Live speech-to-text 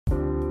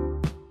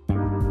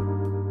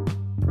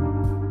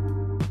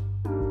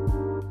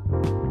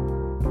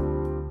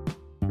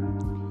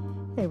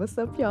what's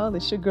up, y'all?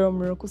 It's your girl,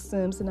 Miracle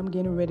Sims, and I'm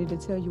getting ready to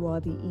tell you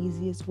all the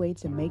easiest way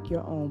to make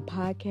your own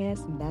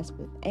podcast, and that's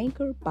with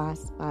Anchor by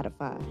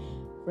Spotify.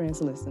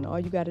 Friends, listen, all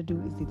you got to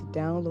do is either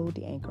download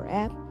the Anchor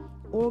app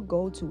or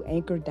go to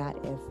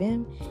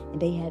anchor.fm, and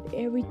they have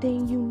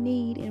everything you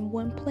need in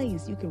one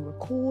place. You can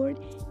record,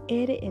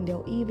 edit, and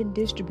they'll even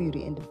distribute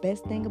it. And the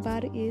best thing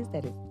about it is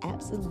that it's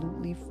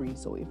absolutely free.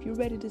 So if you're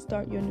ready to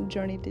start your new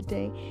journey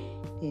today,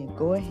 then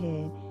go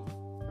ahead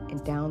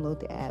and download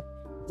the app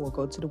or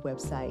go to the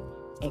website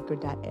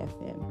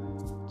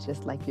anchor.fm,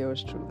 just like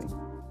yours truly.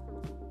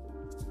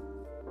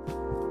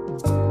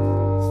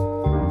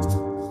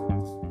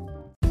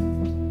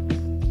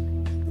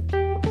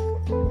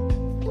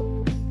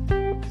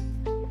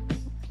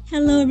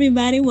 Hello,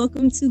 everybody.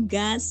 Welcome to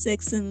God,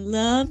 Sex, and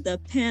Love,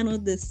 the panel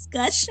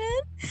discussion.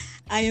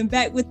 I am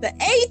back with the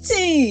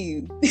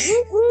A-Team.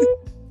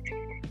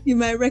 You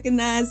might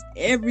recognize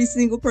every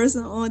single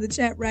person on the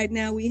chat right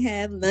now. We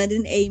have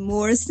London A.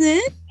 Morrison.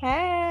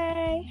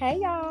 Hey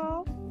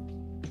y'all.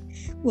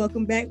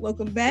 Welcome back.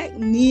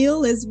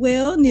 Neil as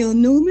well, Neil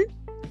Newman.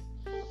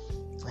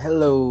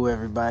 Hello,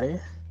 everybody.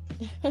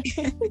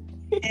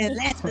 And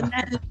last but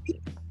not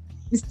least,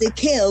 Mr.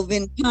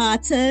 Kelvin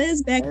Carter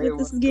is back with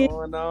us again.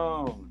 What's going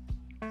on?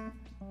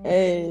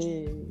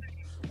 Hey.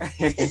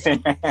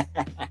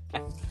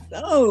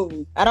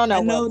 So, I don't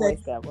know what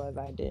voice that was.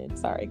 I did.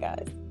 Sorry,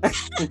 guys.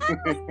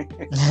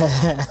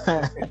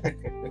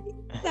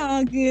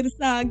 It's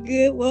all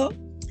good. Well,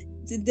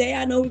 today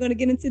I know we're going to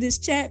get into this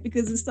chat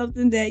because it's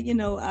something that,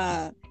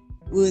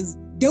 was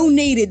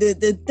donated.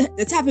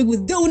 The topic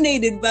was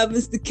donated by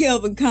Mr.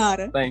 Kelvin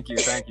Carter. Thank you.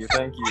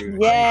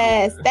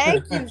 Yes,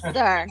 thank you,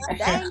 sir.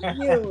 Thank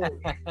you.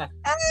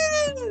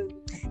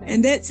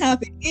 And that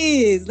topic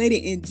is,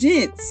 ladies and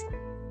gents,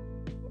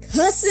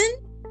 Cussin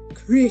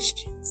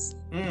Christians.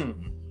 Beep.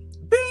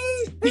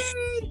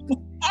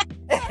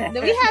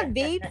 Do we have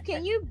beep?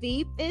 Can you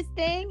beep this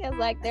thing?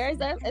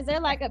 Is there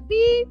like a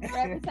beep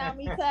every time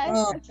we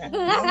cuss?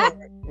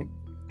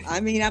 I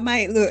mean,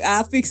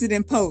 I'll fix it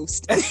in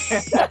post.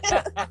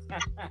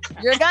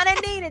 You're gonna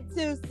need it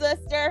too,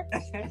 sister.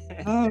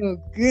 Oh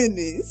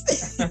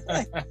goodness.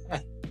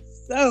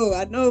 So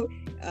I know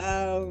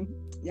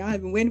y'all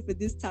have been waiting for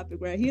this topic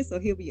right here. So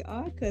here we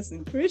are,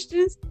 Cussin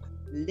Christians.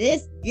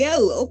 Let's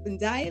go. Open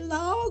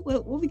dialogue.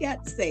 What we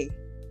got to say?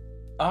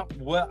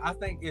 Well, I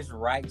think it's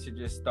right to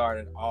just start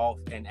it off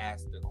and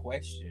ask the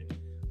question.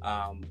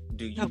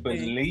 Do you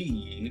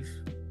believe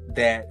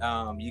that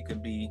you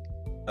can be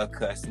a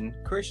cussing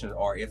Christian,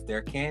 or if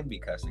there can be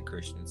cussing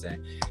Christians?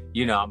 And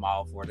I'm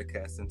all for the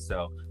cussing,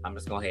 so I'm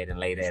just going ahead and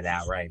lay that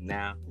out right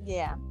now.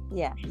 Yeah.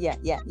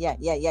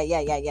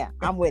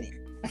 I'm with it.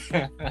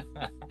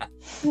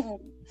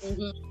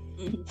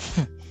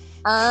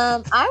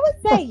 I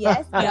would say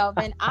yes,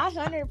 Kelvin. I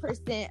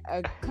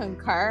 100%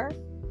 concur.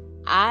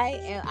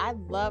 I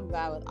love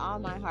God with all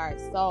my heart,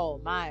 soul,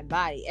 mind,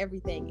 body,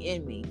 everything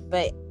in me.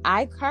 But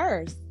I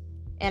curse,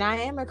 and I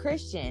am a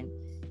Christian.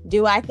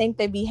 Do I think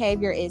the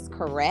behavior is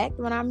correct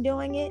when I'm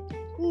doing it?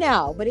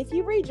 No. But if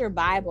you read your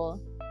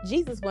Bible,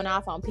 Jesus went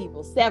off on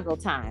people several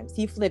times.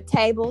 He flipped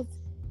tables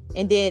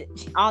and did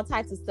all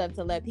types of stuff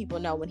to let people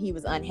know when he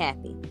was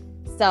unhappy.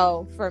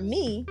 So for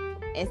me,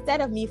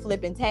 instead of me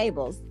flipping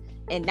tables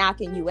and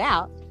knocking you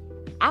out,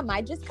 I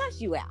might just cuss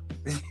you out.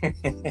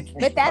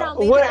 But that don't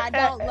mean that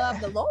I don't love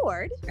the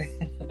Lord.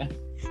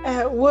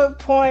 At what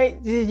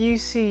point did you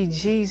see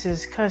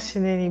Jesus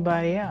cussing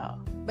anybody out?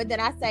 But did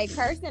I say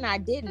cursing? I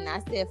didn't. I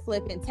said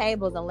flipping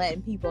tables and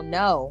letting people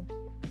know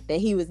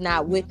that he was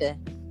not with the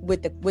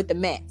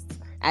mess.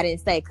 I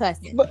didn't say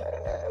cussing.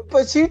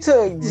 But you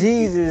took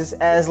Jesus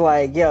as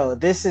like, yo,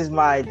 this is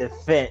my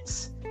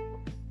defense.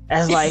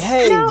 As like,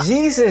 hey, no.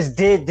 Jesus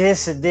did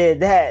this and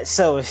did that.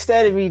 So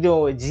instead of me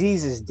doing what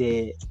Jesus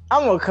did,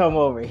 I'm going to come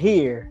over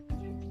here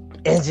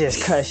and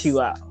just cuss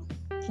you out.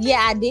 Yeah,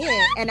 I did.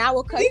 And I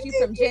will cuss you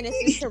from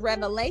Genesis to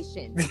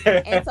Revelation.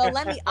 And so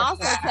let me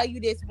also tell you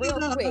this real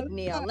quick,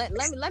 Neil. Let me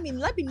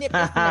nip this in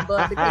the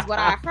bud, because what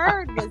I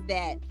heard was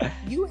that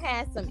you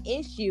had some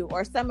issue,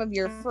 or some of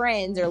your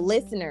friends or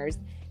listeners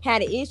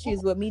had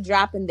issues with me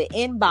dropping the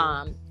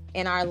N-bomb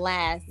in our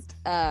last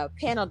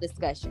panel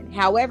discussion.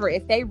 However,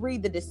 if they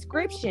read the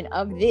description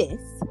of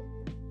this,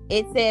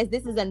 it says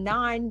this is a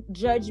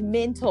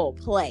non-judgmental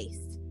place.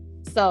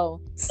 So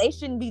they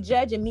shouldn't be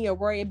judging me or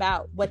worry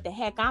about what the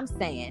heck I'm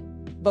saying,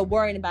 but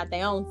worrying about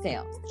their own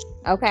selves.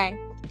 Okay?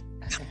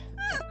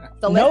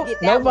 So let's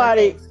get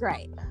that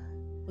straight.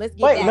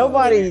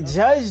 Nobody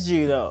judged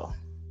you though.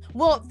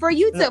 Well, for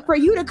you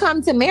to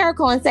come to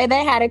Miracle and say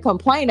they had a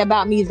complaint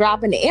about me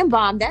dropping the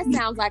N-bomb, that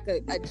sounds like a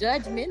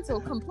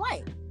judgmental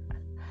complaint.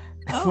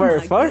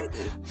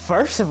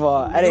 First of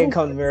all, I didn't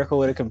come to Miracle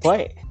with a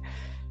complaint.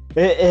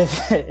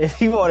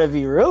 If you want to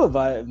be real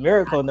about it,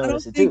 Miracle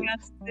noticed it too. I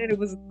said it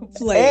was a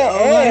complaint.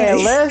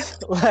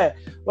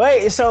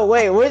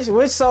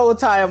 Which soul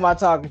tie am I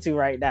talking to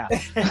right now?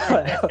 Since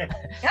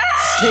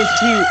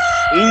you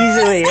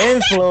easily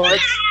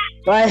influenced,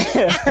 like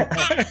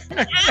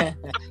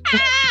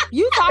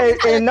You talking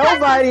to and the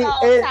nobody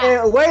Cussin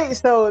soul and wait,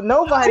 so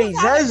nobody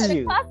tie. judges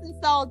you.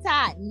 Cussin soul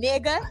tie,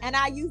 nigga, and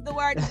I use the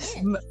word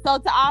again. So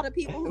to all the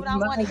people who don't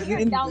want to hear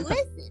it, don't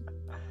listen.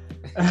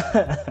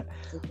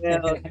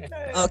 Well,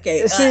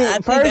 okay. See, I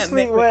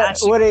personally,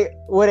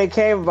 what it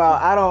came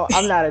about,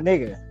 I'm not a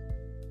nigga.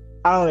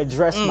 I don't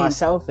address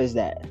myself as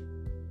that.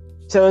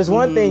 So it's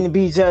one thing to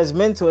be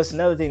judgmental, it's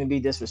another thing to be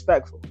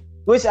disrespectful,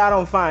 which I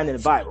don't find in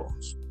the Bible.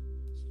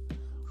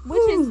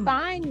 Which is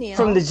fine, Neil.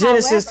 From the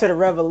Genesis to the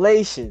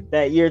Revelation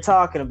that you're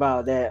talking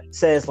about, that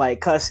says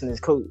like cussing is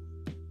cool.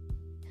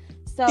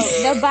 So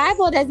the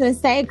Bible doesn't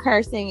say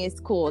cursing is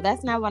cool.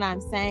 That's not what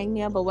I'm saying,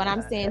 Neil. But what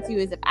I'm saying to you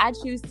is, if I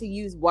choose to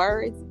use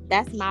words,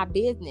 that's my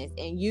business,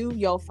 and you,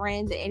 your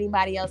friends, and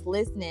anybody else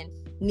listening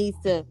needs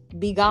to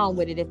be gone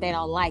with it if they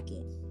don't like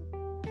it.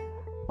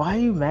 Why are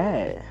you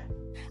mad?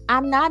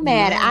 I'm not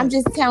mad. I'm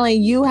just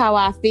telling you how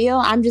I feel.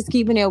 I'm just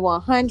keeping it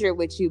 100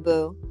 with you,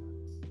 boo.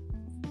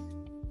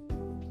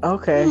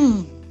 Okay.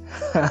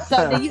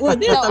 So there's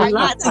a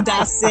lot to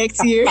dissect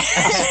here.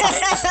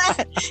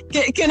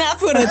 Can I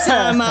put a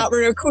time out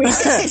real quick?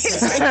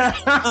 There's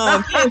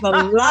a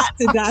lot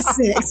to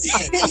dissect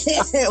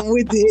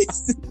with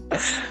this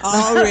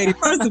already.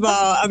 First of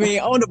all, I mean,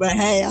 on the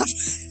behalf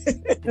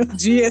of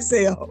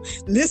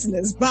GSL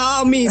listeners, by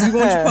all means, we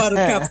want you part of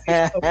the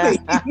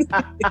conversation.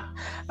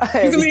 So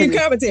you can leave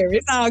commentary.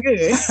 It's all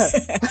good.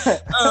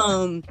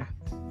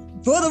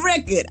 For the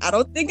record, I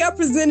don't think I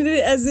presented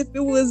it as if it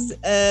was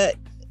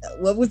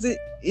what was it?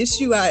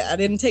 Issue. I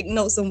didn't take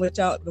notes on what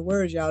the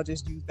words y'all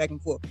just used back and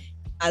forth.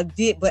 I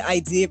did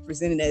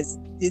present it as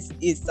this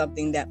is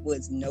something that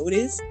was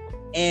noticed,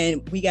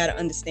 and we got to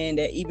understand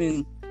that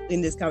even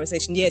in this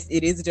conversation, yes,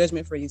 it is a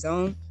judgment-free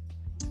zone,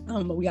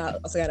 but we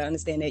also got to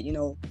understand that, you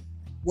know,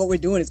 what we're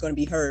doing is going to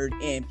be heard,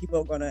 and people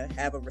are going to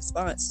have a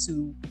response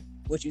to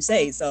what you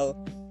say. So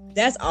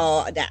that's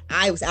all that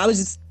I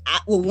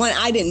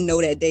didn't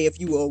know that day if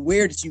you were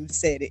aware that you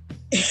said it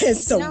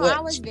so much. I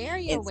was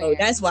very aware. So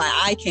that's why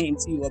I came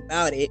to you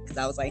about it, because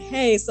I was like,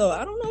 hey, so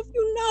I don't know if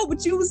you know,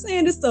 but you were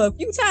saying this stuff a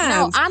few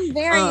times. No, I'm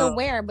very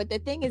aware, but the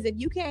thing is, if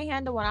you can't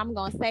handle what I'm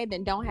going to say,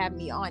 then don't have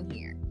me on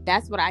here.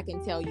 That's what I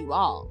can tell you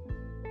all.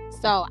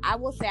 So I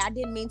will say, I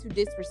didn't mean to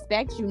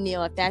disrespect you,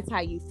 Neil, if that's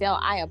how you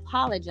felt. I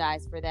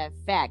apologize for that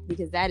fact,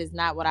 because that is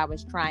not what I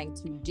was trying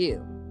to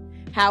do.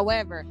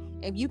 However,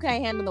 if you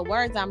can't handle the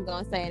words I'm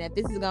going to say, and if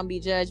this is going to be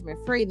judgment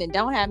free, then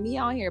don't have me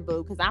on here,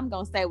 boo, because I'm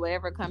going to say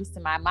whatever comes to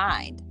my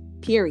mind,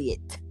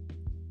 period.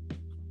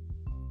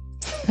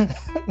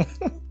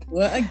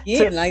 Well,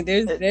 again, like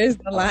there's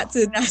a lot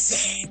to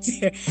dissect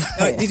here.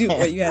 You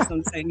had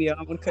something to say, Neil?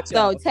 I'm going to cut you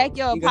off. So take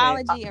your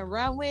apology and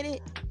run with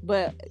it.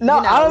 But no,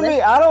 I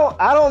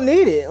don't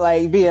need it.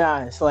 Like, being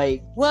honest,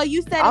 like, well,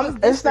 you said it was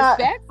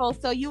disrespectful,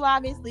 so you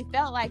obviously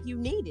felt like you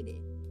needed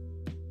it.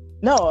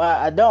 No,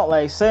 I don't.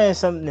 Like, saying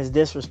something is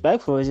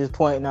disrespectful is just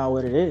pointing out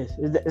what it is.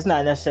 It's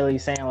not necessarily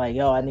saying like,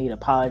 yo, I need an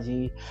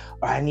apology,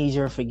 or I need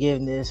your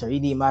forgiveness, or you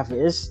need my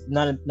forgiveness. It's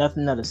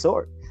nothing of the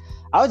sort.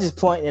 I was just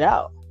pointing it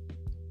out.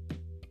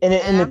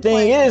 And the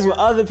thing is, when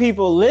other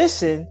people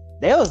listen,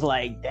 they was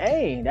like,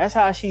 dang, that's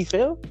how she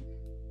feel.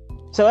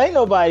 So ain't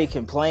nobody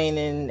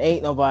complaining. It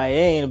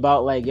ain't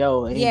about like,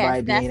 yo,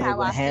 anybody being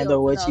able to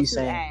handle what you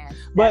saying.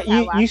 But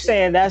you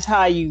saying that's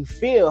how you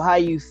feel. How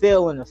you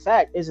feel in the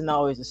fact isn't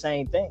always the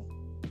same thing.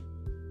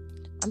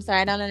 I'm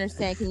sorry, I don't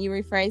understand. Can you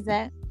rephrase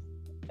that?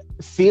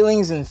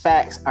 Feelings and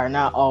facts are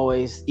not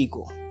always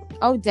equal.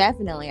 Oh,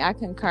 definitely. I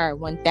concur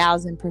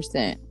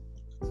 1,000%.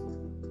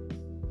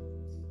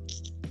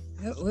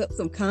 Well,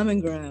 some common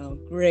ground.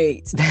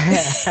 Great.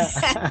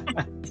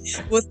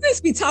 Well,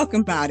 since we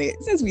talking about it,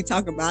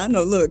 I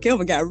know, look,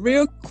 Kelvin got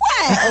real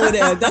quiet over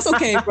there. That's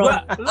okay, bro.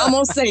 I'm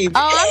gonna save it.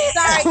 Oh,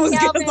 I'm sorry,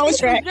 Kelvin. On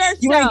track.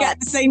 You ain't got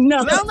to say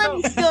nothing. Don't let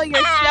me steal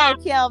your show,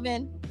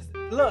 Kelvin.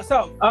 Look,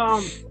 so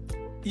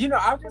you know,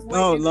 I was just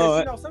waiting. Oh,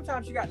 Lord. You know,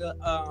 sometimes you got to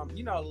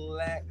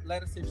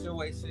let a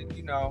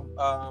situation,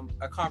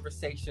 a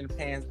conversation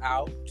pans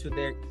out to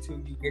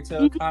you get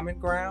to a common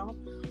ground,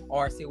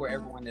 or see where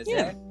everyone is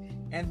at.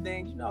 And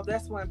then,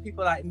 that's when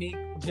people like me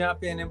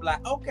jump in and be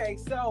like, okay,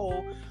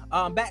 so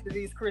back to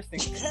these cursing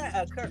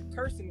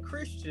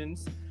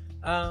Christians.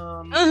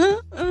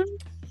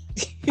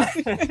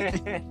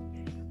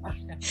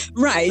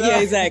 Right. Yeah,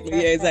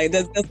 exactly.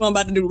 That's what I'm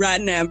about to do right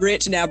now.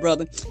 Rich now,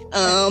 brother.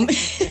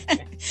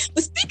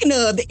 But speaking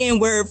of the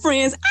N-word,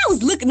 friends, I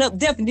was looking up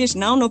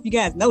definition. I don't know if you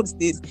guys noticed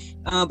this,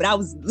 but I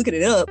was looking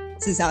it up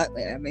since I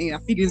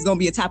figured it was going to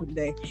be a topic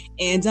today.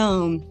 And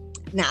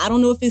now, I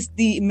don't know if it's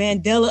the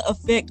Mandela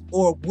effect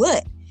or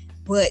what,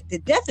 but the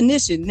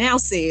definition now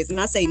says, and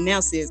I say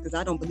now says because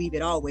I don't believe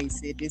it always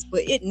said this,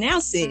 but it now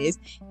says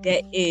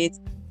that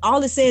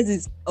all it says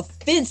is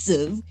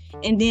offensive,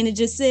 and then it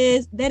just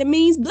says that it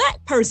means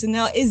black person.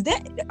 Now,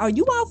 are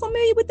you all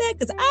familiar with that?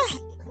 Because I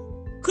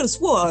could have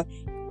swore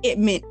it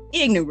meant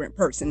ignorant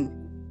person.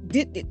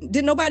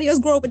 Did nobody else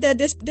grow up with that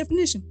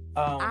definition?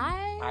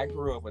 I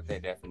grew up with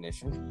that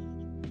definition.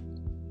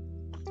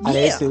 I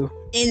did too.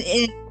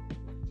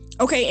 And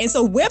Okay, and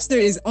so Webster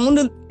is on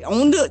the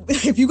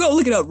if you go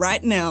look it up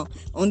right now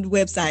on the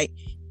website,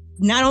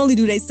 not only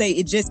do they say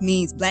it just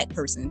means black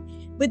person,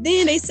 but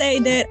then they say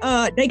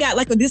that they got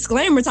like a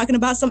disclaimer talking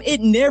about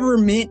it never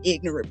meant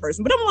ignorant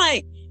person. But I'm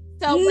like,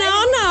 so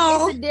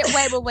no.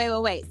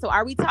 Wait. So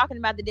are we talking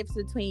about the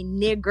difference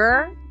between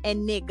nigger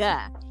and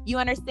nigga? You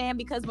understand?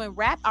 Because when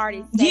rap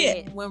artists say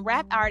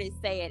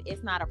it,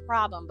 it's not a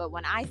problem. But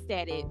when I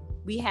said it,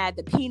 we had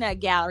the peanut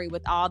gallery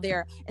with all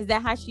their, is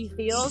that how she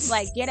feels?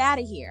 Like, get out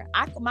of here.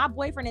 My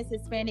boyfriend is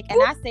Hispanic,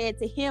 and I say it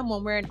to him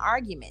when we're in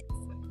arguments.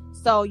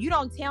 So you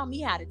don't tell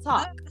me how to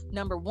talk,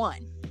 number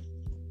one.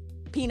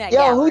 Peanut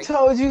gallery. Yo, who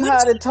told you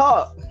how to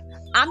talk?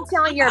 I'm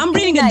telling your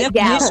peanut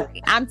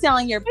gallery. I'm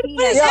telling your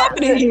peanut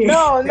gallery.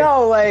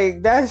 No,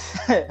 like that's...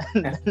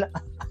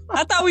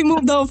 I thought we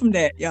moved on from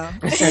that, y'all.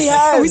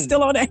 We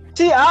still on that.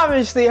 She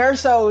obviously, her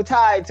soul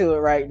tied to it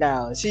right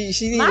now. She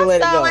need to let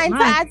it go. My soul ain't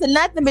tied to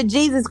nothing but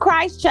Jesus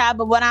Christ, child.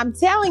 But what I'm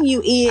telling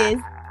you is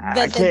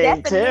that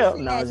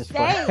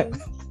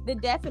the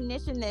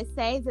definition that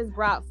says is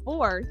brought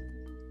forth.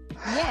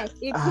 Yes,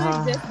 it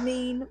could just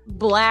mean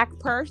black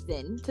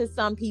person to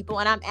some people,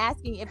 and I'm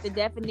asking if the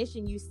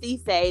definition you see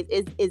says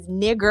is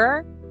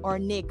nigger or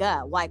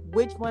nigga. Like,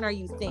 which one are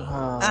you seeing?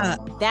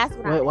 That's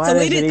what I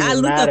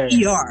looked matter? Up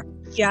ER.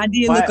 Yeah, I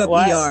did look up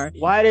ER.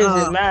 Why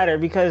does it matter?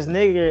 Because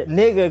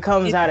nigga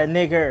comes out of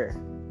nigger.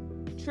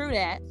 True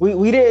that.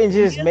 We didn't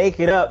just make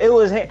it up. It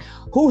was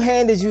who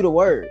handed you the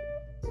word.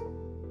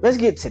 Let's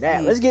get to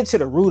that. Let's get to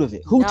the root of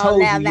it. Who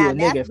told you a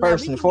nigga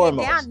first and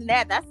foremost?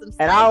 That's some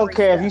and I don't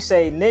care if you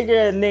say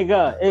nigga or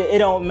nigga. It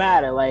don't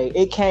matter. Like,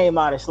 it came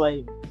out of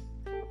slavery.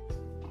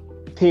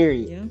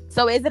 Period. Yeah.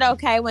 So is it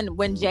okay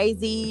when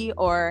Jay-Z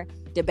or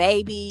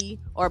DaBaby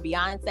or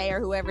Beyonce or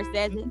whoever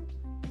says it?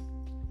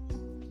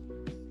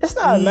 It's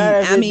not a matter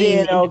of it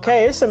being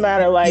okay. It's a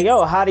matter of like,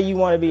 yo, how do you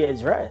want to be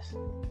addressed?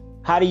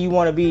 How do you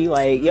want to be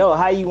like, yo,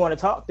 how you want to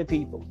talk to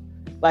people?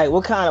 Like,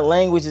 what kind of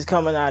language is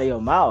coming out of your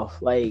mouth?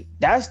 Like,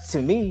 that's,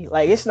 to me,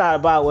 like, it's not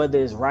about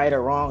whether it's right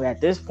or wrong at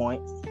this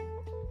point.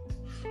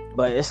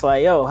 But it's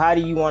like, yo, how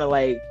do you want to,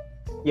 like,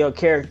 your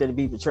character to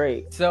be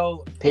portrayed?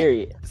 So,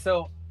 period.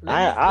 So,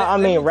 I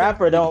mean,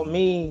 rapper don't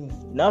mean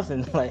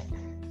nothing. Like,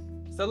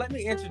 so let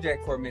me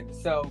interject for a minute.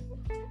 So,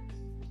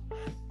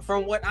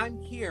 from what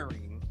I'm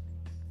hearing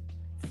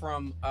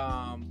from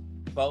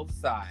both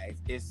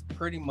sides, is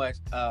pretty much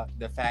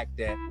the fact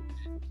that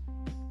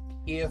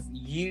if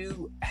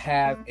you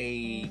have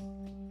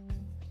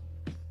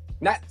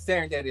not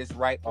saying that it's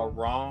right or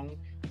wrong,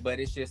 but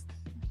it's just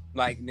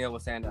like Neil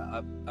was saying,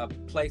 a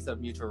place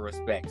of mutual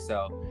respect.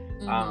 So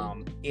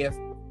if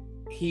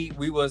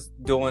we was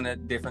doing a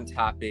different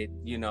topic,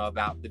 you know,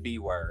 about the B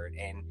word,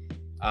 and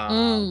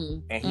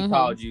he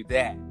called you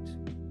that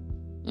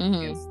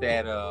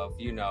instead of,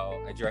 you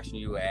know, addressing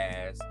you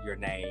as your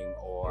name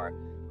or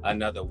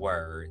another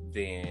word,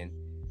 then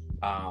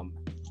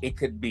it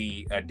could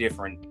be a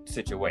different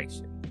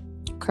situation.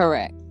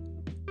 Correct.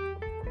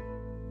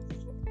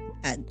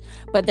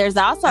 But there's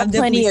also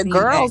plenty of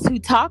girls who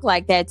talk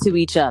like that to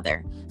each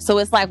other. So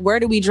it's like,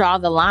 where do we draw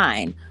the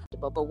line?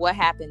 But what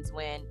happens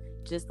when,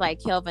 just like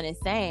Kelvin is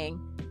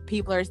saying,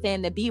 people are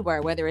saying the B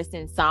word, whether it's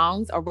in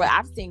songs or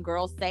I've seen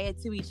girls say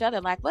it to each other,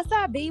 like, what's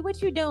up, B?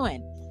 What you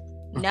doing?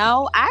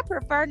 No, I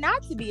prefer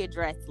not to be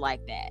addressed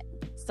like that.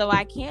 So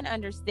I can't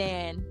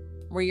understand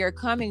where you're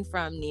coming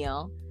from,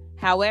 Neil.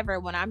 However,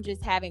 when I'm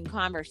just having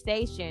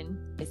conversation,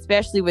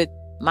 especially with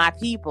my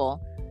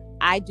people,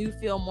 I do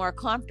feel more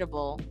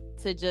comfortable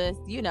to just,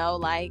 you know,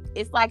 like,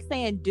 it's like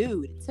saying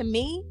dude. To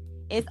me,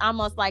 it's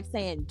almost like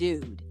saying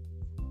dude.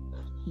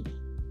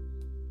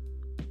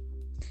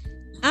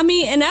 I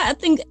mean, and I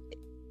think,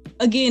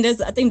 again, there's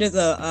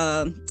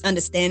a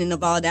understanding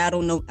of all that. I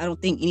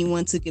don't think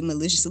anyone took it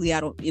maliciously.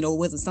 It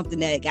wasn't something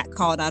that got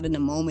called out in the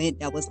moment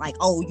that was like,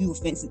 oh, you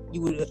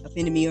would have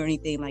offended me or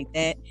anything like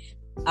that.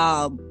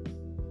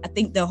 I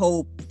think the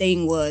whole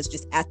thing was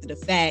just after the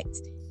fact,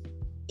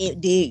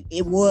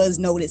 it was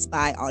noticed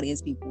by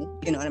audience people.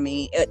 You know what I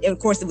mean? Of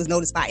course, it was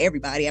noticed by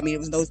everybody. I mean, it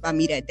was noticed by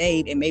me that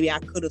day, and maybe I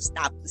could have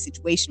stopped the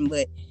situation,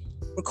 but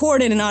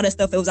recording and all that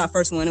stuff, it was our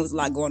first one. It was a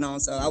lot going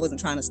on, so I wasn't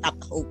trying to stop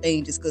the whole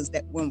thing just because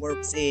that one word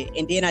was said.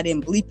 And then I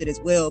didn't bleep it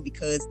as well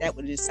because that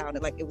would have just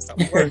sounded like it was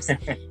something worse.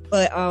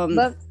 But all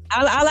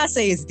I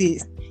say is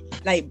this: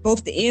 like,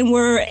 both the N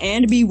word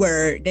and the B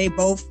word, they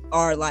both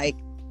are like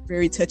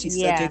very touchy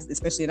subjects,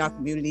 especially in our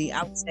community.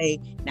 I would say,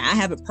 now I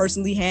haven't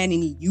personally had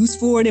any use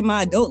for it in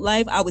my adult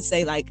life. I would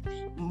say, like,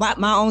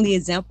 my only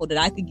example that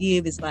I could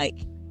give is like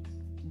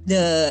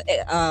the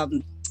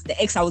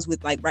ex I was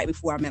with, like, right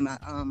before I met my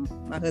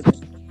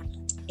husband.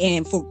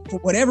 And for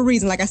whatever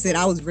reason, like I said,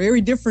 I was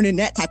very different in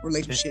that type of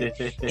relationship.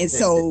 And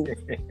so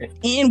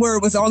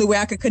N-word was the only way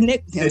I could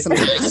connect with him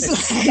sometimes.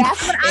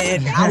 That's what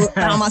I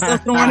found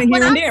myself throwing it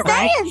here and there,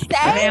 right?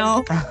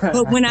 Now,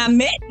 but when I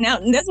met, now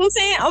that's what I'm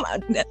saying.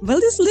 But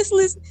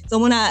listen. So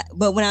when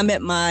I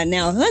met my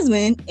now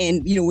husband,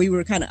 and, you know, we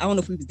were kind of, I don't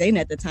know if we was dating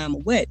at the time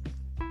or what,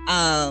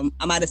 I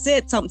might have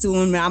said something to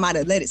him, and I might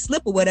have let it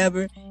slip or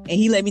whatever, and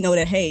he let me know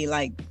that, hey,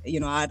 like, you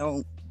know, I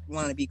don't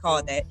want to be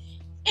called that.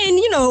 And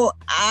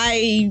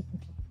I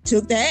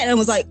took that and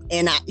was like,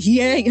 and he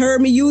ain't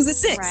heard me use it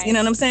since. Right. You know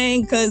what I'm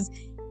saying? Because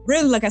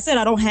really, like I said,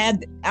 I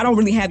don't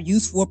really have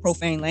use for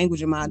profane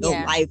language in my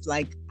adult life.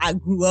 Like, I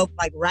grew up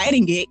like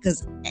writing it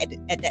because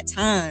at that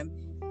time,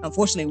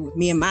 unfortunately, with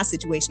me and my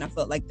situation, I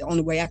felt like the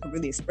only way I could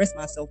really express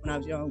myself when I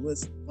was young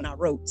was when I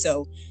wrote.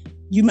 So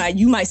you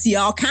might see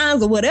all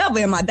kinds of whatever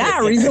in my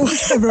diaries or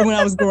whatever when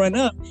I was growing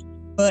up.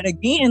 But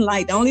again,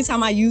 like, the only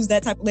time I use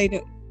that type of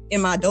language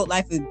in my adult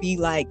life would be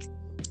like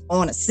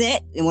on a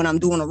set and when I'm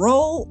doing a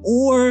role,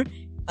 or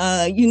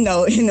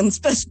in them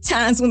special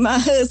times with my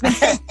husband.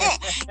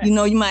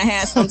 You might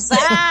have some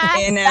sex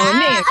and now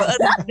and then.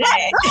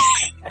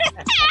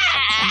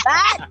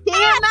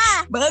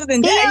 But other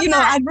than that,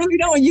 I really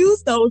don't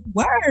use those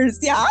words,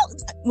 y'all.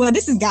 Well,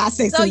 this is God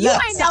Sex so and you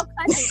Love. ain't no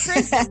Cussin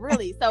Christian,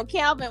 really. So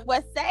Kelvin,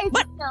 what saves?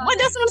 But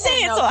that's what I'm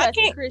saying. No so I Cussin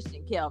can't.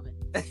 Christian, Kelvin.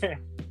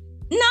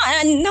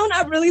 No,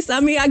 not really. So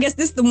I mean, I guess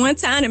this is the one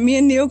time that me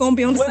and Neil gonna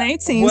be on the same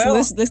team. So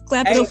let's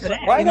clap it up for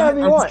that. Why gotta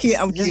be once?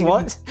 Just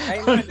once. Hey,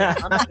 I'm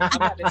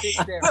about to fix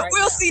that right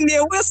We'll now. see,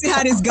 Neil. We'll see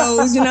how this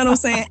goes. You know what I'm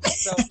saying?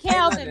 So,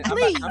 Kelvin,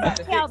 please.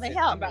 Kelvin,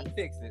 help I'm about me. to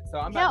fix it. So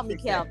I'm Help about me, to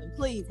fix Kelvin. that.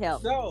 Please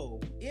help me. So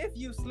if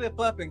you slip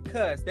up and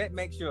cuss, that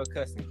makes you a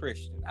cussing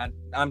Christian.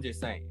 I'm just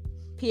saying.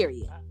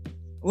 Period.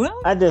 Well,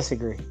 I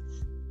disagree.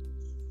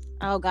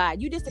 Oh God,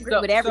 you disagree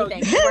with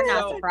everything. We're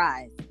not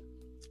surprised.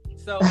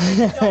 So if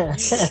you don't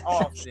use it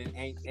often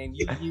and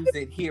you use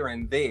it here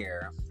and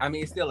there, I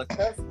mean, it's still a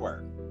cuss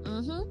word.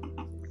 Mm-hmm.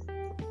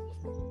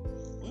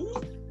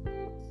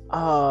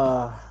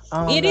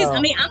 It is. I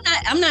mean,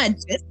 I'm not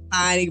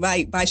justifying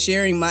by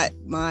sharing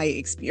my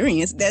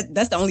experience.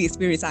 That's the only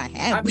experience I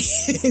have with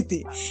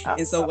it.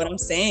 And so what I'm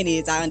saying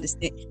is, I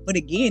understand. But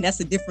again, that's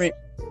a different.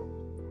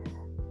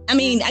 I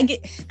mean, I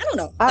don't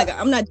know.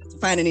 I'm not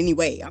justifying it in any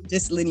way. I'm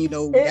just letting you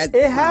know it my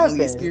happens.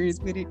 only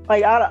experience with it.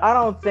 Like, I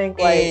don't think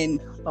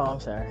like. Oh,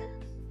 I'm sorry.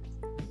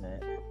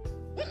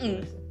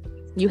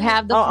 You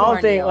have the floor. I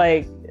don't think Neil.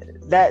 like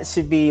that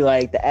should be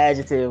like the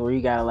adjective where you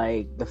gotta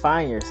like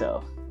define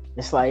yourself.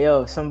 It's like,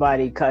 yo, if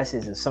somebody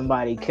cusses or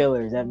somebody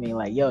killers, that mean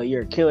like, yo,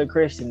 you're a killer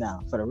Christian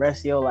now for the rest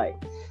of your life.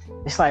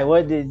 It's like,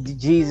 what did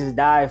Jesus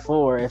die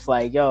for? If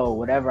like, yo,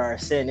 whatever our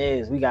sin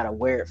is, we gotta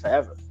wear it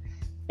forever.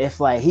 If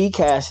like he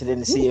cast it in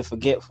the sea of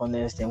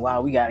forgetfulness, then why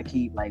we gotta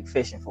keep like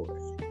fishing for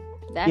it?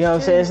 That's you know what I'm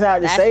true. saying? It's not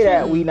to That's say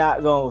that true. we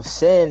not gonna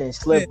sin and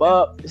slip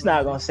up. It's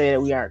not gonna say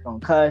that we aren't gonna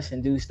cuss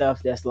and do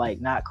stuff that's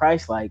like not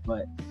Christ-like.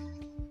 But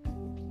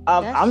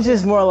I'm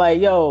just more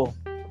like, yo,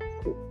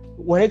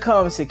 when it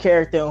comes to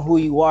character and who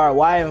you are,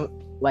 why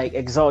like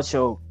exalt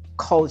your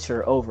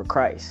culture over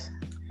Christ?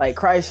 Like,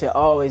 Christ should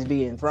always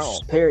be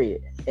enthroned.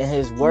 Period. In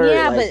His word,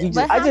 Yeah, like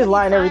but I just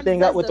line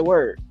everything up with the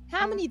word.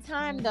 How many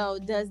times though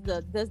does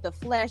the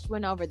flesh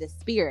win over the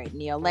spirit,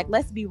 Neil? Like,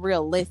 let's be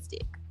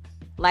realistic.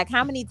 Like,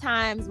 how many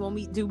times when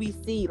we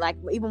see, like,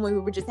 even when we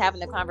were just having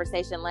the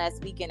conversation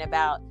last weekend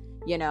about,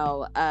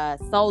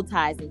 soul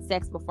ties and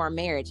sex before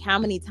marriage, how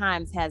many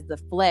times has the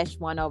flesh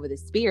won over the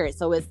spirit?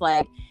 So it's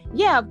like,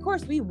 yeah, of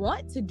course we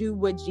want to do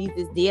what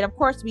Jesus did. Of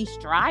course we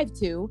strive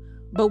to,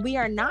 but we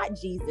are not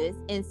Jesus.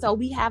 And so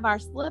we have our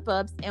slip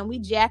ups and we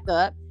jack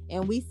up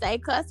and we say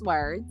cuss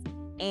words.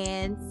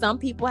 And some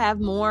people have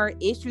more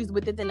issues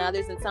with it than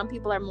others. And some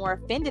people are more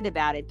offended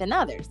about it than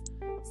others.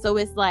 So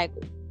it's like,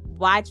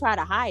 why try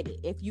to hide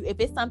it? If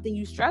it's something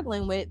you're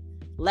struggling with,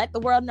 let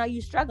the world know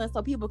you're struggling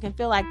so people can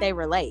feel like they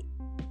relate.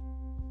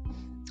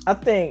 I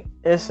think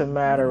it's a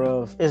matter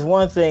of, it's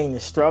one thing to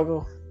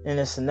struggle and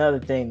it's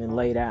another thing to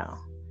lay down.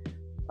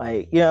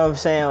 Like, you know what I'm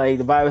saying? Like,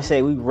 the Bible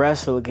say we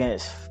wrestle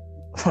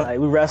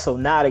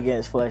not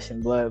against flesh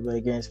and blood, but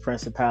against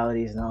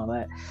principalities and all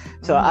that.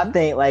 So I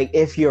think like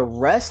if you're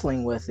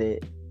wrestling with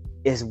it,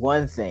 is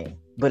one thing.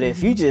 But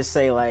if you just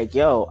say like,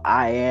 yo,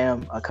 I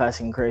am a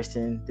cussing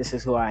Christian, this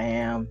is who I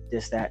am,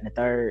 this, that, and the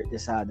third,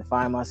 this is how I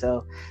define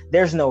myself,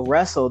 there's no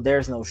wrestle,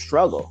 there's no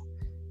struggle.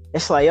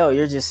 It's like, yo,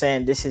 you're just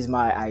saying this is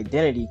my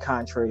identity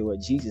contrary to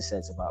what Jesus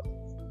says about me.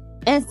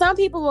 And some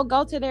people will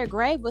go to their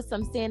grave with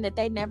some sin that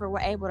they never were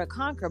able to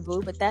conquer,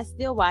 boo, but that's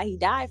still why He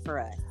died for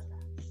us.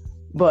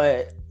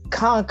 But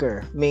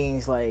conquer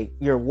means like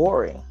you're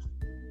warring.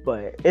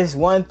 But it's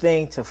one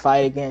thing to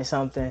fight against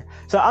something.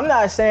 So I'm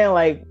not saying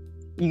like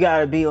you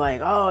gotta be like,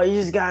 oh, you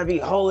just gotta be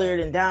holier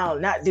than thou,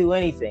 not do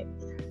anything.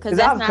 Because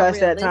I've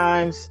cussed at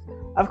times.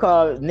 I've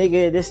called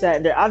nigga, this, that,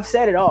 and that. I've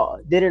said it all,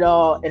 did it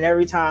all, and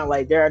every time,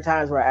 like, there are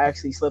times where I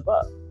actually slip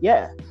up.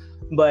 Yeah.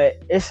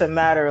 But it's a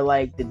matter of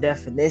like the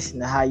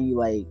definition of how you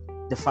like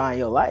define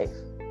your life.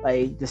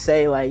 Like, to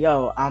say like,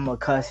 yo, I'm a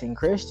cussing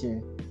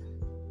Christian,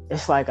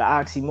 it's like an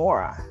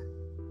oxymoron.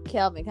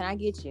 Kelvin, can I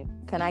get you?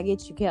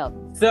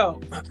 Kelvin? So,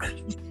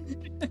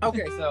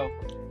 okay, so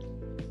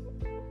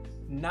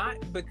not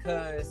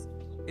because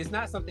it's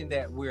not something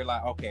that we're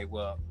like, okay,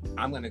 well,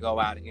 I'm going to go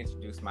out and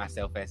introduce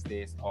myself as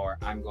this, or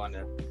I'm going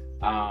to,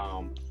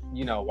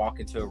 walk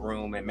into a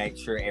room and make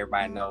sure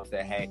everybody knows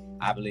that, hey,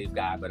 I believe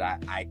God, but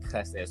I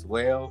cuss as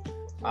well.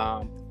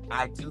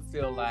 I do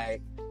feel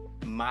like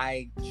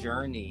my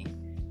journey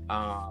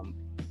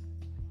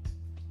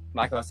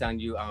like I was telling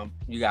you,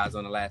 you guys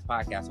on the last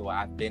podcast, well,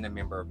 I've been a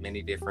member of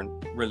many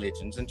different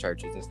religions and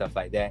churches and stuff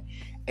like that.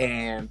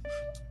 And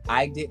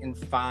I didn't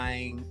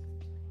find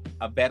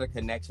a better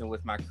connection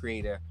with my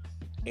Creator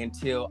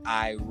until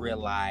I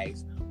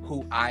realized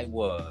who I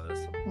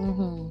was.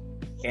 Mm-hmm.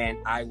 And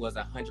I was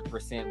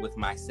 100% with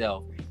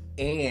myself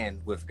and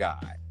with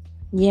God.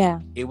 Yeah.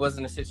 It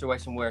wasn't a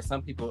situation where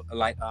some people,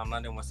 like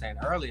London was saying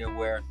earlier,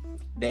 where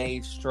they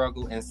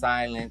struggle in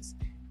silence,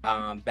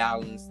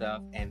 battling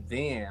stuff, and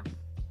then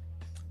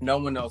no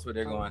one knows what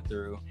they're going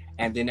through.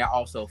 And then they're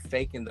also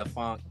faking the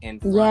funk in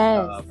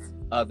front of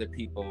other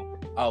people.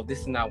 Oh,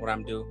 this is not what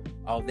I'm doing.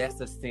 Oh, that's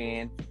a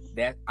sin.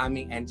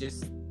 And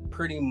just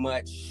pretty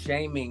much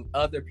shaming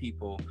other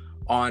people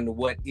on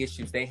what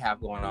issues they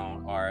have going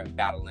on or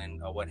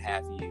battling or what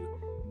have you,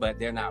 but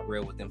they're not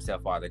real with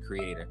themselves or the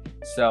Creator.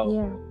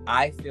 So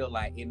I feel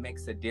like it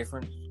makes a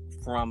difference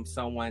from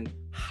someone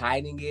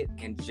hiding it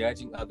and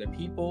judging other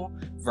people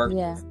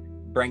versus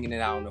bringing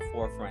it out on the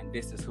forefront.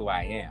 This is who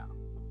I am.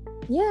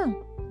 Yeah.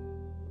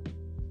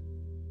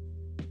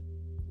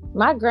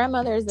 My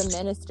grandmother is a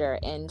minister,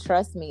 and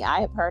trust me,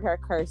 I have heard her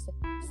curse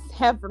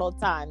several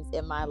times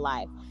in my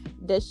life.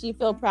 Does she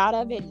feel proud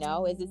of it?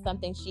 No. Is it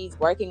something she's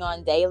working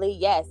on daily?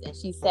 Yes. And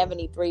she's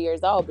 73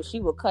 years old, but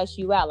she will cuss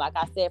you out, like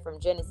I said, from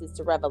Genesis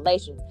to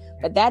Revelation.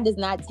 But that does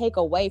not take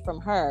away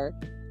from her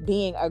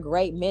being a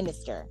great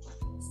minister.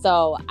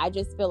 So I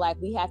just feel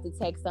like we have to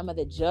take some of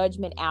the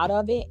judgment out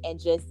of it and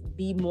just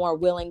be more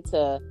willing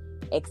to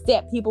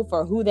accept people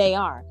for who they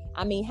are.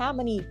 I mean, how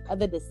many of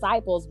the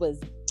disciples was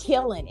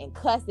killing and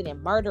cussing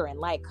and murdering?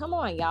 Like, come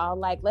on, y'all.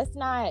 Like, let's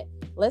not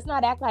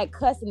act like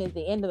cussing is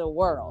the end of the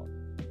world.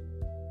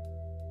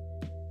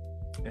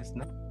 It's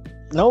not.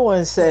 No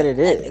one said it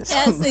is.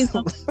 I can't say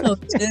some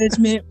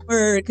judgment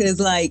word because,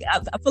 like, I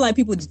feel like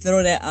people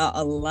throw that out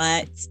a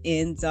lot,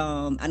 and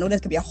I know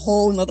that could be a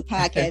whole nother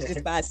podcast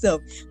just by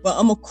itself. But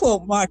I'm gonna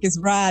quote Marcus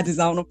Rogers.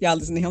 I don't know if y'all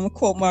listening. I'm gonna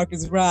quote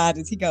Marcus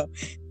Rogers. He go,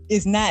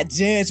 "It's not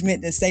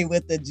judgment to say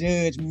what the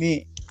judge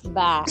meant."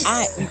 Bye.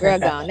 Girl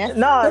gone.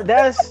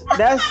 That's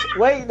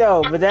wait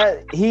though, but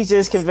that he's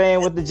just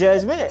conveying what the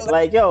judge meant.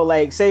 Like, yo,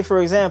 like say for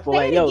example,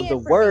 like yo, the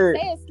word.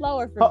 Say it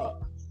slower for me.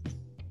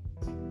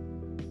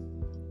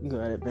 You go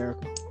ahead,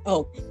 Miracle.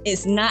 Oh,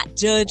 it's not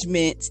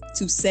judgment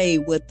to say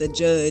what the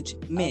judge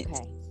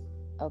meant.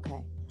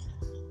 Okay.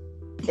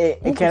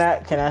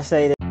 Can I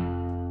say that?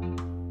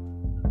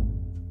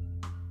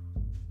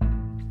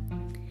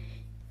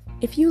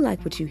 If you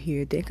like what you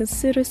hear, then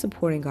consider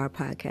supporting our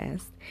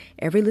podcast.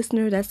 Every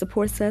listener that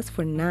supports us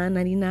for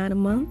 $9.99 a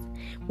month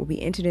will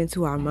be entered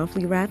into our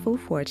monthly raffle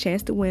for a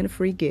chance to win a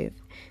free gift.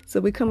 So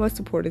become a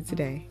supporter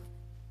today.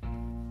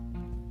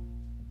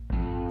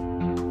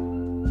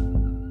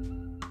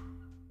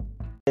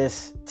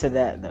 To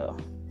that though,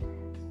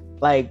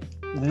 like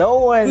no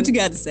one. What you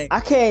got to say? I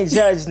can't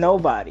judge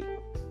nobody.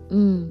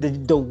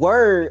 The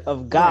word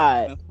of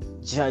God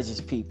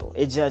judges people.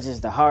 It judges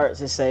the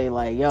hearts. It say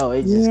like, yo,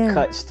 it just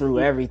cuts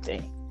through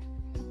everything.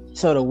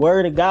 So the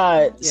word of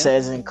God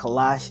says in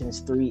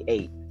Colossians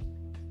 3:8,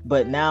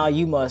 but now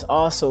you must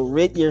also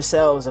rid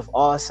yourselves of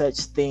all such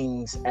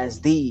things as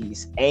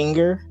these: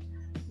 anger,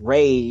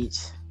 rage,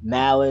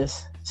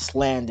 malice,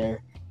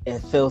 slander,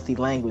 and filthy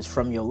language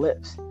from your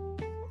lips.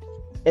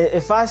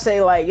 If I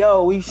say like,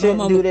 yo, we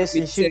shouldn't do this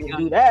and shouldn't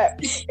do that,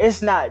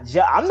 it's not.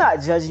 I'm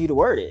not judging you. The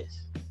word is.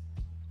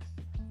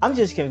 I'm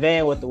just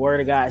conveying what the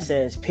word of God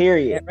says.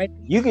 Period. Yeah, right.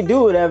 You can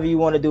do whatever you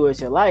want to do with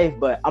your life,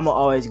 but I'm gonna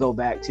always go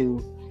back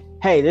to,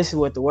 hey, this is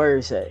what the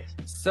word says.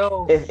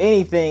 So, if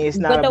anything, it's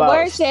not. But the about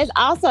word says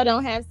also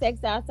don't have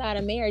sex outside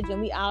of marriage,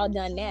 and we all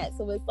done that.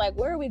 So it's like,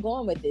 where are we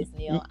going with this,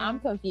 Neil? I'm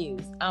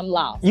confused. I'm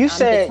lost. You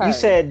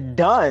said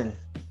done.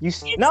 You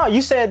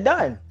said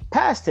done.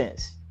 Past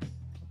tense.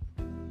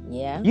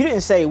 Yeah. You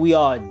didn't say we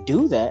all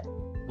do that.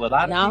 Well,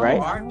 a lot of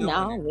people are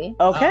doing it.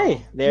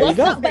 Okay, there you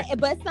go.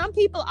 But some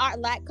people are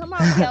like, come on,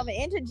 Kelvin,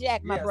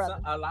 interject, my brother.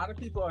 A lot of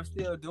people are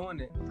still doing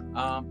it.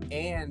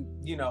 And,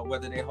 you know,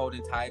 whether they're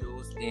holding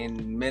titles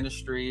in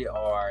ministry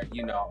or,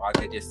 you know, are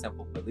they just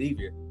simple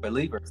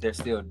believers, they're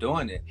still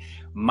doing it.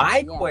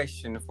 My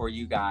question for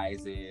you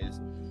guys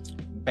is,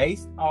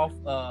 based off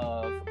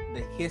of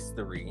the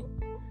history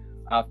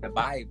of the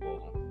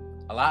Bible,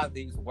 a lot of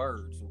these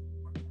words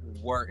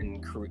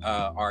wasn't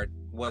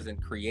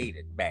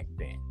created back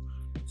then.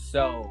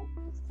 So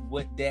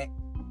would that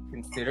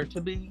consider to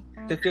be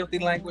the filthy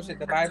language that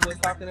the Bible is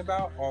talking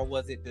about, or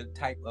was it the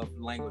type of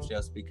language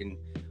they're speaking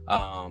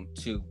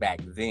to back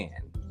then?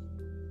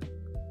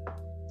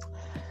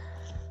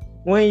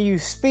 When you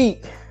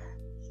speak,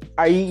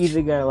 are you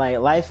either gonna like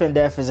life and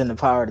death is in the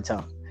power of the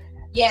tongue?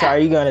 Yeah. So are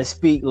you gonna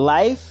speak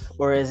life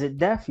or is it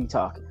death you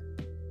talking?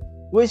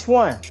 Which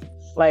one?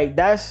 Like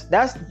that's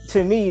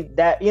to me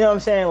that, you know what I'm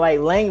saying? Like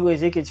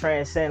language, it could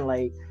transcend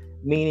like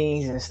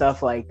meanings and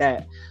stuff like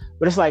that.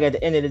 But it's like at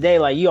the end of the day,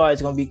 like you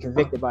always gonna be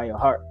convicted by your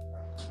heart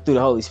through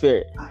the Holy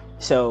Spirit.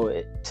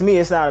 So to me,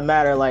 it's not a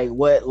matter like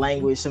what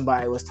language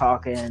somebody was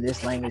talking and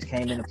this language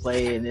came into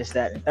play and this,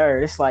 that, and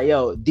third. It's like,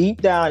 yo,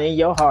 deep down in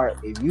your heart,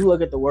 if you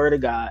look at the Word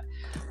of God,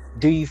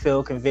 do you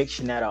feel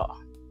conviction at all?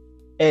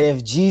 And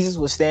if Jesus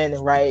was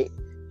standing right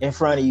in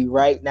front of you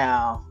right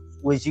now,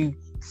 would you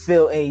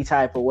feel any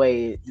type of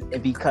way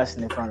and be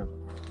cussing in front of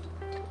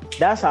him?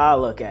 That's how I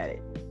look at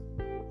it.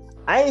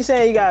 I ain't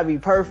saying you gotta be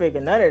perfect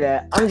and none of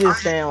that. I'm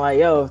just saying, like,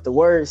 yo, if the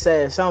word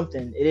says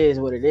something, it is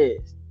what it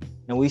is.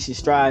 And we should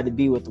strive to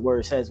be what the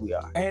word says we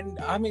are. And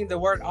I mean, the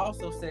word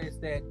also says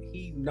that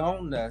he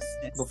known us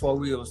before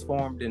we was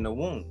formed in the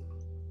womb.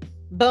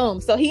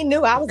 Boom. So he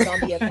knew I was going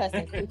to be a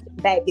cussing Christian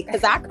baby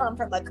because I come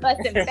from a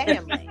cussing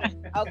family.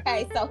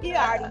 Okay. So he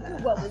already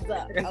knew what was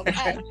up.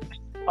 Okay.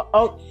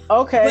 Oh,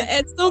 okay. But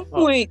at some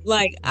point,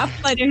 like, I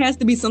feel like there has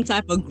to be some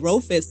type of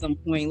growth at some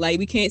point. Like,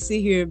 we can't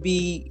sit here and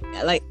be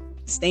like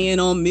staying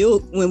on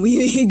milk when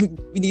we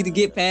need to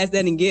get past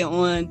that and get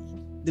on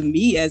the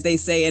meat, as they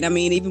say. And I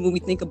mean, even when we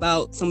think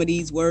about some of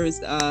these words,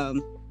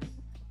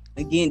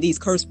 again, these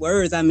curse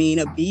words, I mean,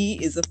 a bee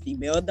is a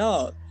female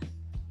dog.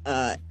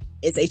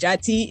 It's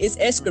HIT, it's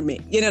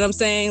excrement. You know what I'm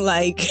saying?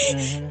 Like,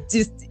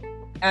 just,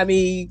 I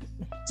mean,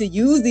 to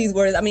use these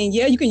words, I mean,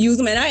 yeah, you can use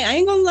them. And I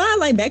ain't gonna lie,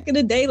 like back in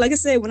the day, like I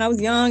said, when I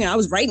was young and I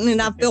was writing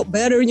and I felt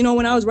better, you know,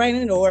 when I was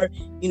writing it, or,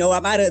 you know, I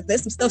might have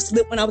let some stuff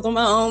slip when I was on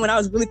my own, when I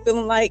was really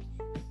feeling like,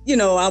 you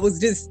know, I was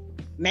just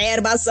mad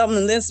about something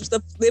and let some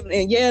stuff slip.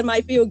 And yeah, it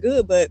might feel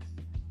good, but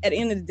at the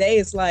end of the day,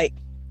 it's like,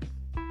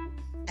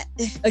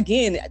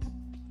 again,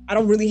 I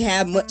don't really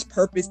have much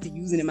purpose to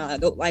using it in my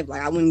adult life.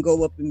 Like, I wouldn't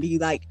go up and be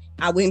like,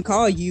 I wouldn't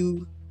call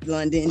you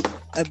London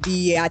a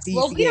B-I-T-C-H.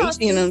 Well, you know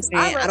what I'm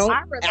saying?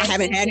 I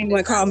haven't had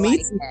anyone call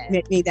me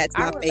that's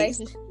my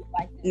face.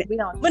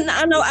 But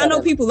I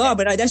know people are,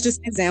 but that's just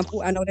an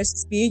example. I know that's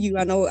just being you.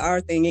 I know our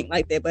thing ain't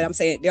like that, but I'm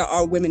saying there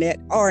are women that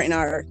are in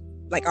our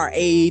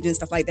age and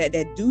stuff like that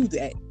do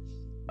that.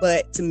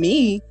 But to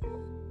me,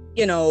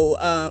 you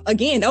know,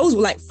 again, those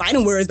were like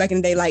fighting words back in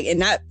the day, like, and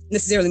not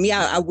necessarily me.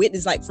 I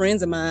witnessed like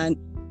friends of mine,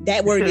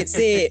 that word gets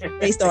said,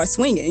 they start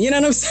swinging. You know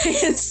what I'm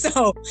saying?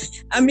 So,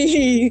 I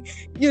mean,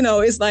 you know,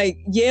 it's like,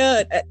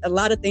 yeah, a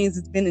lot of things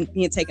is being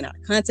taken out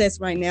of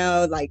context right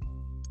now. Like,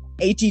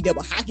 HE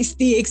double hockey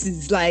sticks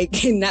is like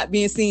not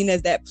being seen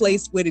as that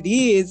place what it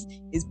is.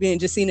 It's being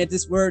just seen as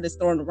this word that's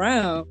thrown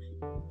around.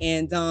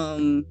 And I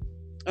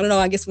don't know,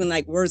 I guess when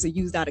like words are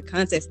used out of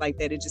context like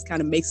that, it just kind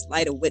of makes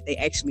light of what they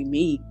actually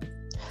mean.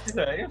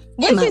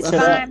 Which is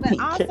fine, but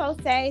also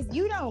says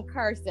you don't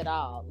curse at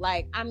all.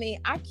 Like, I mean,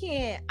 I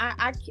can't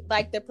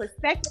like the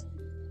perspective.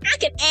 I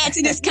can add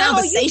to this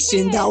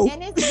conversation though.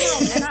 And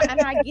it's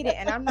and I get it.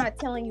 And I'm not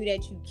telling you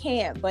that you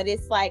can't, but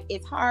it's like,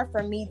 it's hard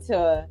for me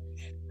to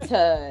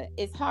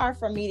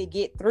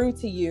get through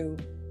to you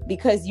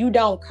because you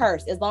don't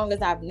curse. As long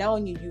as I've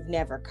known you, you've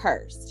never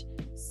cursed.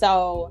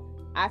 So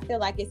I feel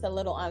like it's a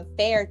little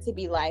unfair to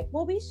be like,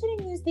 well, we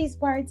shouldn't use these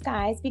words,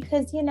 guys,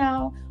 because, you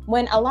know,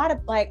 when a lot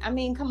of, like, I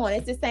mean, come on,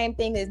 it's the same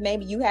thing as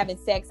maybe you having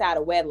sex out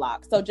of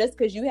wedlock. So just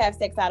because you have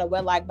sex out of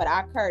wedlock, but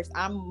I curse,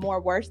 I'm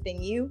more worse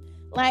than you.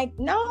 Like,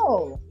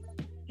 no.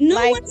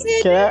 Like, one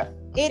said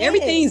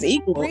everything's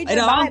equal. Read the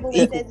Bible,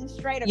 it says it's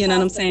straight across, you know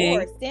what I'm saying?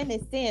 Board. Sin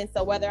is sin.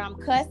 So whether I'm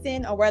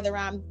cussing or whether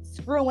I'm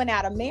screwing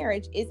out a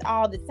marriage, it's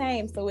all the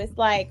same. So it's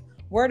like,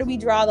 where do we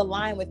draw the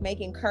line with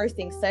making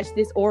cursing such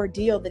this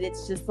ordeal that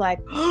it's just like,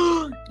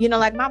 you know,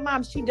 like my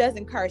mom, she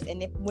doesn't curse.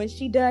 And when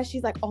she does,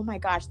 she's like, oh my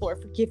gosh,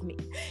 Lord, forgive me.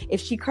 If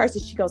she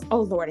curses, she goes,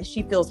 oh Lord, and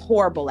she feels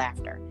horrible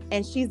after.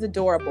 And she's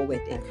adorable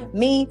with it.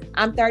 Me,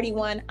 I'm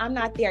 31. I'm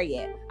not there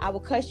yet. I will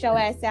cuss your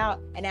ass out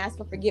and ask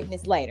for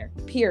forgiveness later,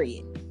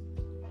 period.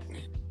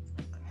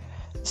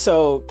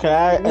 So can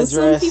I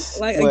address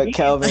what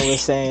Kelvin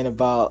was saying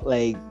about,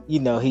 like,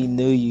 you know, he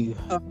knew you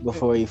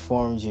before he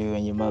formed you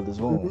in your mother's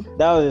womb? Mm-hmm.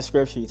 That was the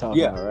scripture you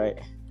talking about, right?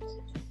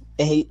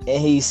 And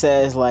he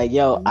says, like,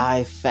 yo,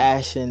 I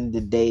fashioned the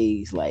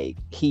days, like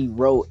he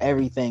wrote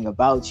everything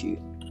about you.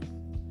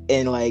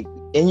 And like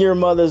in your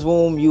mother's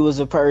womb, you was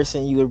a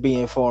person, you were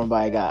being formed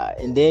by God.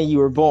 And then you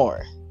were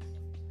born.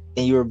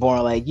 And you were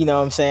born, like, you know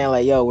what I'm saying?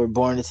 Like, yo, we're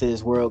born into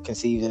this world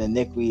conceived in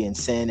iniquity and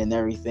sin and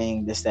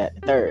everything, this, that,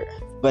 and the third.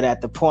 But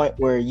at the point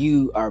where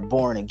you are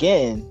born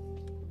again,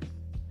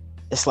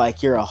 it's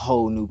like you're a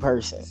whole new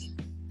person.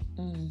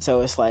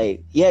 So it's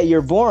like, yeah,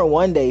 you're born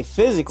one day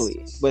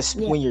physically, but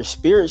when you're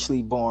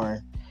spiritually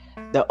born,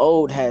 the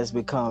old has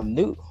become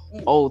new.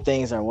 Old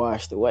things are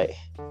washed away.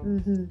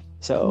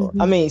 So,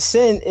 I mean,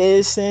 sin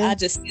is sin. I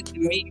just sent the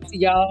meeting to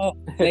y'all.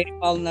 Lady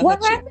falling on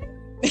what her happened?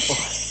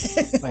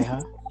 Wait,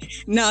 huh?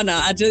 No,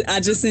 I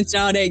just sent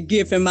y'all that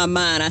gif in my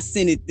mind. I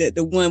sent it,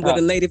 the one with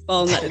the lady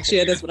falling out the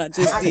chair. That's what I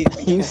just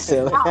did. You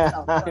silly.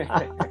 But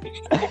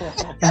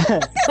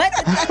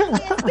the thing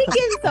is, we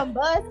getting some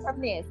buzz from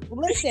this.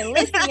 Listen,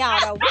 y'all,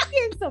 though. We're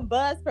getting some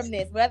buzz from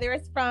this. Whether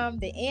it's from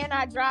the end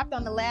I dropped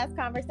on the last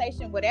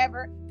conversation,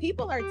 whatever,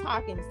 people are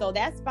talking. So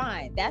that's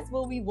fine. That's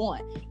what we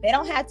want. They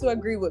don't have to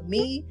agree with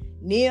me,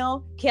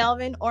 Neil,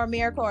 Kelvin, or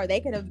Miracle, or they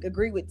could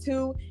agree with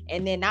two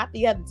and then not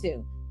the other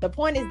two. The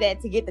point is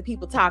that to get the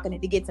people talking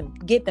and to get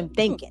them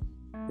thinking.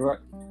 Right.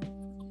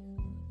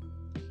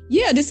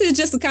 Yeah, this is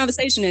just a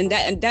conversation, and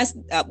that's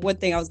one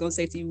thing I was going to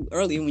say to you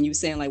earlier when you were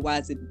saying like, why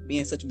is it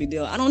being such a big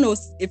deal? I don't know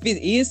if it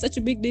is such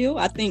a big deal.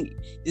 I think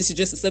this is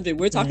just a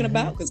subject we're talking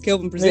about because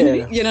Kelvin presented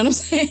it. You know what I'm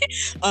saying?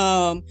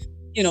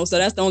 So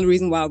that's the only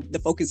reason why the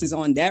focus is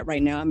on that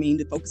right now. I mean,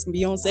 the focus can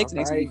be on sex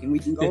next week, and we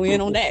can go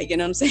in on that. You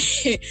know what I'm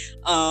saying?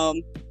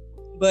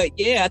 But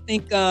yeah, I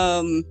think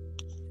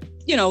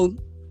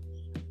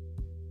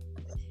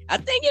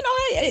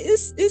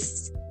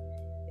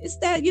it's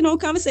that,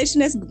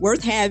 conversation that's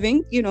worth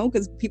having,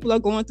 because people are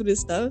going through this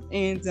stuff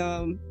and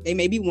they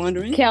may be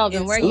wondering.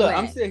 Kelvin, where you at?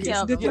 I'm still here.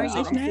 Kelvin,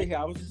 I'm still here.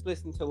 I was just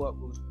listening to what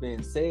was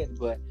being said,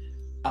 but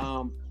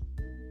some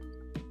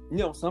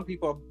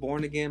people are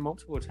born again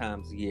multiple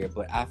times a year,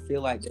 but I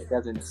feel like that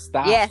doesn't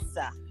stop. Yes,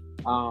 sir.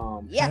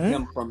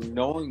 Him from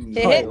knowing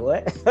me. Wait,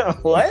 what?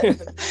 What?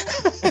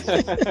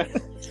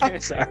 I'm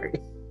sorry.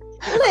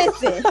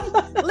 Listen.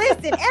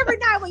 Every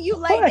night when you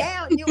lay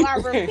down, you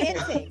are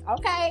repenting.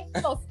 Okay,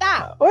 so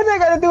stop. What they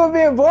got to do with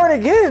being born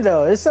again,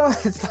 though? It's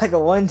like a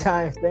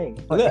one-time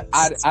thing. Look,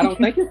 I don't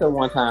think it's a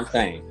one-time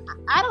thing.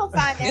 I don't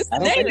find that. I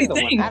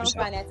don't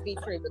find that to be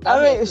true. But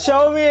I mean,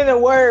 show me in the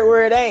word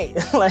where it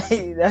ain't. Like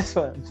that's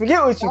what.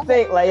 Forget what you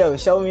think. Like, yo,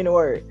 show me in the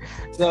word.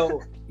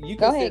 So you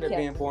consider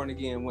being born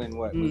again when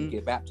you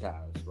get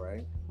baptized,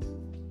 right?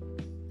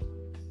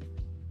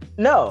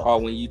 No. Or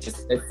when you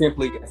just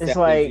simply accept it's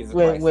like Jesus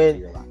Christ into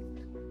your life.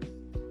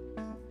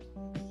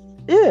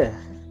 Yeah.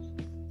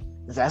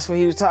 That's what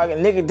he was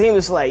talking.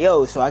 Nicodemus like,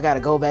 yo, so I gotta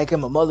go back in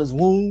my mother's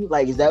womb?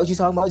 Like, is that what you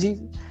talking about, Jesus?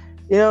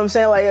 You know what I'm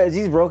saying? Like, yo,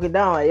 Jesus broke it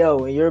down. Like, yo,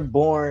 when you're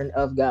born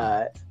of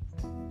God,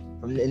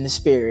 in the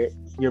spirit,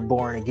 you're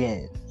born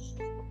again.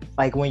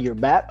 Like, when you're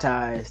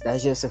baptized,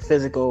 that's just a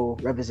physical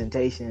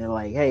representation of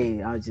like, hey,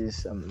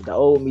 the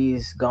old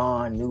me's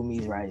gone, new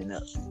me's rising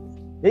up.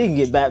 Then you can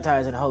get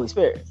baptized in the Holy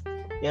Spirit.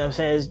 You know what I'm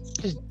saying? It's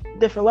just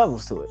different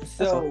levels to it.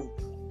 So,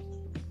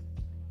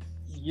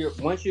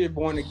 once you're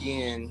born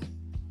again,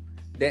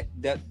 that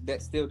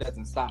still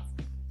doesn't stop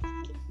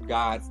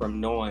God from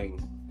knowing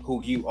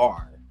who you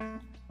are.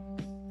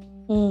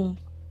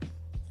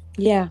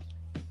 Yeah.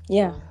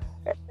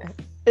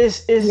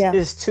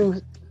 It's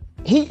too.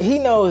 He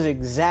knows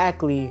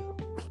exactly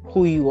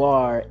who you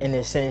are in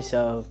the sense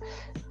of,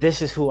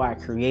 this is who I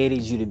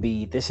created you to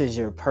be. This is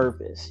your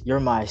purpose. You're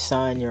my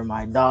son. You're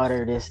my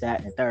daughter. This,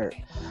 that, and the third.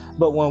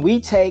 But when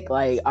we take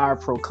like our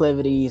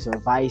proclivities or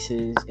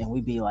vices and we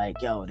be like,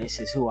 yo,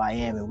 this is who I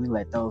am, and we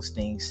let those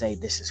things say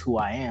this is who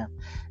I am,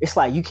 it's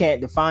like you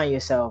can't define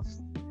yourself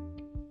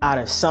out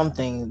of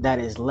something that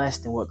is less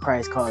than what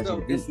Christ calls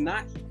you to be. It's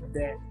not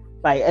that.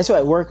 Like, that's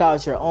why work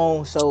out your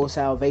own soul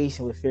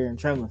salvation with fear and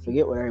trembling.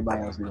 Forget what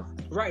everybody else is doing.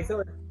 Right. So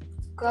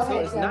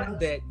it's not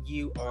that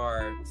you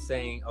are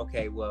saying,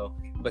 okay, well,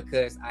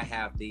 because I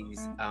have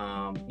these,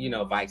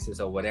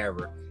 vices or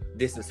whatever,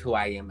 this is who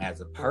I am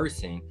as a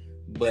person.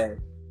 But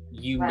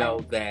know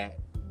that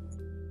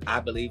I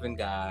believe in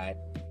God,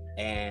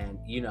 and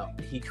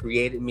He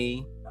created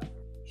me.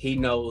 He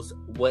knows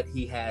what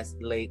He has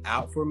laid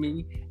out for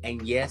me,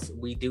 and yes,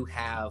 we do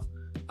have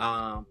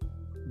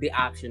the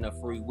option of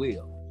free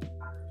will,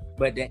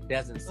 but that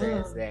doesn't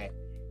say that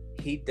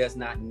He does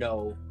not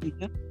know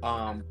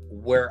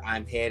where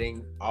I'm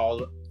heading,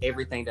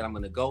 everything that I'm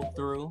going to go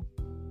through.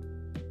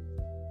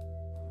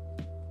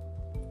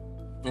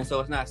 And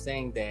so it's not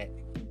saying that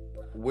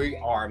we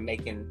are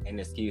making an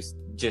excuse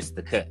just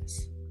to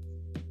cuss.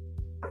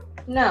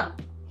 No.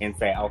 And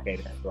say, okay,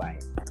 that's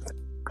right.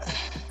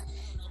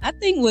 I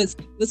think what's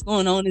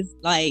going on is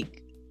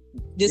like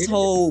this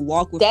whole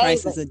walk with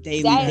Christ is a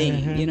daily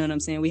thing. You know what I'm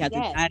saying? We have to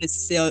die to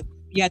self.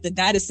 You have to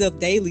die to self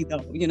daily,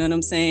 though. You know what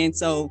I'm saying?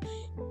 So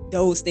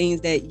those things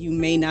that you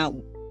may not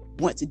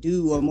want to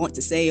do or want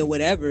to say or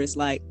whatever, it's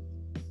like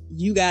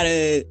you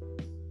gotta.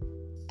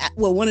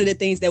 Well, one of the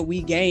things that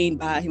we gain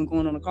by Him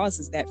going on the cross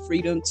is that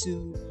freedom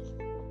to,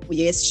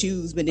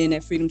 choose, but then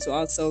that freedom to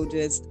also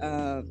just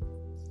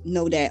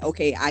know that,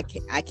 okay, I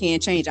can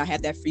change. I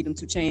have that freedom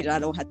to change. I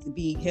don't have to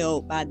be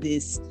held by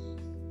this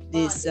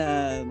in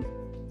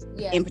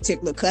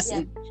particular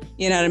cussing.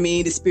 You know what I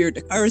mean? The spirit,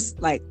 the curse.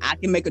 Like, I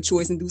can make a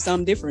choice and do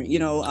something different.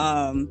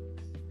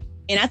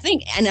 And I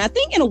think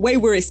in a way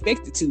we're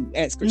expected to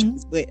as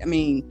Christians, but I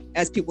mean,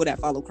 as people that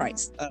follow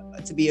Christ,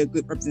 to be a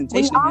good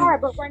representation. We are,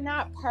 but we're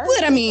not perfect.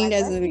 But I mean,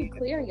 let's be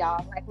clear,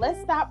 y'all. Like,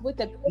 let's stop with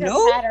the pitter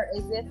patter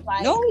as if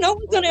like no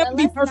one's gonna ever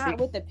be perfect. Not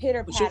with the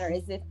pitter patter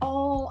as if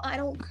I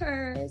don't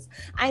curse.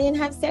 I didn't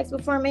have sex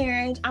before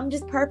marriage. I'm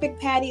just perfect,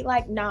 Patty.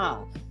 Like,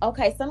 nah.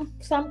 Okay,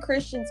 some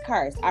Christians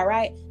curse. All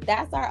right,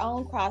 that's our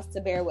own cross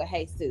to bear with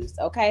Jesus.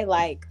 Okay,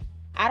 like.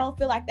 I don't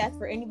feel like that's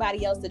for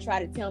anybody else to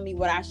try to tell me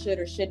what I should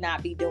or should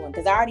not be doing,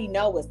 because I already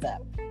know what's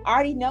up. I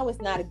already know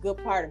it's not a good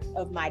part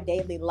of my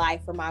daily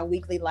life or my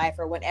weekly life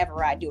or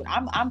whenever I do it.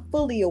 I'm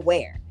fully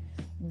aware.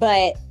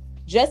 But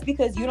just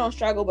because you don't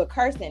struggle with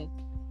cursing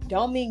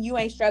don't mean you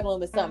ain't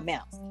struggling with something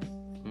else.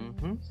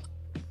 Mm-hmm.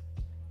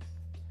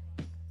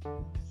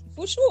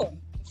 For sure.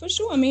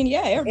 I mean,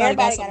 yeah, everybody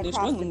got something they're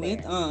struggling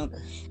with. I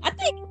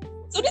think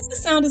so.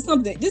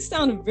 This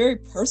sounded very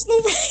personal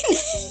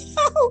right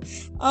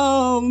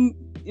now.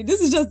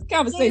 This is just a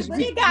conversation. But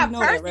it got know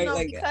that, personal right?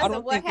 Like, because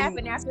of what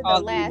happened after the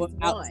last one.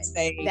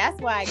 That's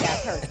why it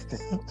got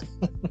personal.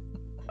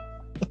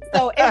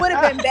 So it would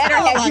have been better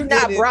had you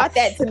not brought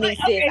that to me,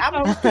 sis.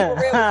 I'm just keep it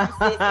real with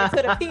you, sis. And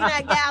to the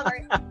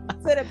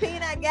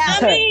peanut gallery,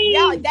 I mean,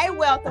 y'all, they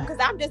welcome because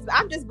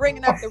I'm just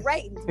bringing up the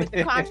ratings with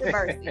the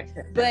controversy.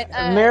 But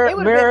it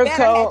would have been better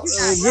had you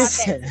not brought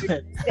that to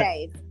the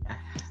stage.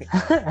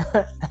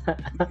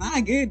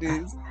 My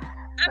goodness.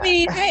 I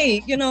mean,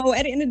 hey, you know,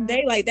 at the end of the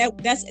day, like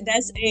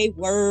that's a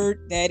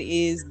word that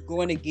is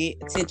going to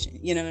get attention.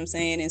 You know what I'm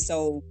saying? And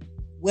so,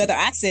 whether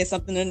I said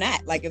something or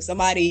not, like if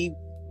somebody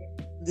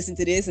listened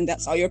to this and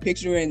that saw your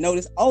picture and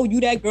noticed, oh,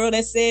 you that girl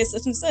that said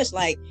such and such,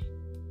 like,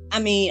 I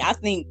mean, I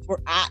think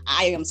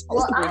I am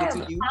supposed to bring it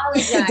to you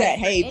that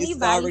hey, this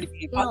is already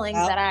being feelings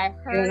that I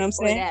heard, you know what I'm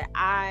saying? Or that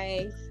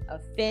I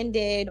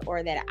offended,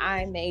 or that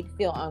I made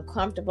feel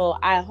uncomfortable.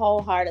 I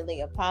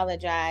wholeheartedly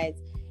apologize.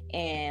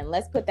 And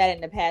let's put that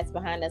in the past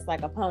behind us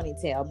like a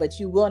ponytail. But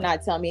you will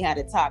not tell me how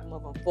to talk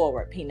moving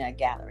forward, Peanut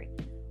Gallery.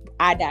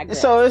 I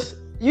digress. So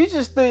you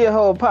just threw your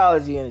whole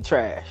apology in the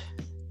trash.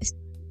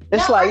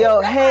 It's no, like,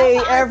 yo,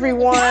 hey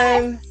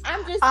everyone,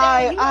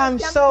 I'm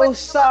so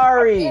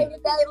sorry.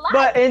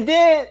 But and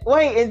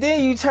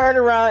then you turn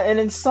around and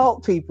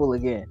insult people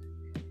again.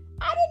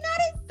 I did not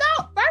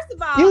insult. First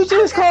of all, you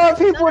just called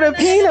people the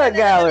Peanut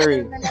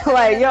Gallery.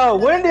 Like, yo,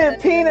 when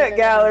did Peanut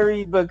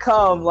Gallery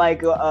become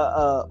like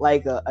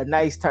a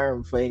nice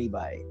term for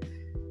anybody?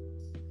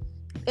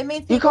 It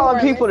means you calling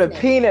people the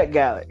Peanut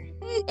Gallery.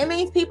 It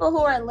means people who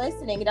are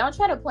listening. Don't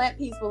try to plant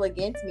people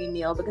against me,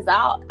 Neil, because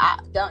I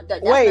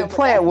don't. Wait,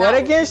 plant what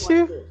against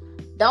you?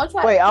 Don't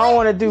try. Wait, I don't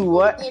want to do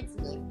what?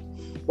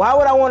 Why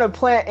would I want to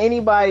plant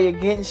anybody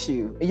against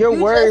you? Your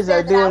words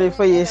are doing it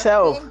for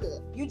yourself.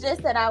 You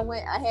just said I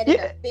went ahead and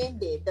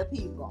offended the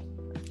people.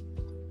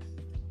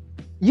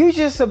 You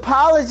just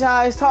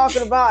apologized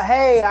talking about,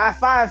 hey, I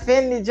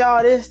offended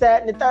y'all, this,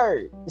 that, and the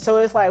third. So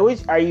it's like,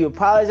 which are you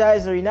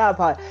apologizing or you not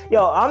apologizing?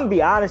 Yo, I'm gonna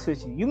be honest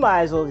with you. You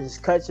might as well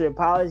just cut your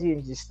apology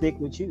and just stick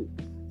with you.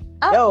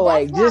 Yo,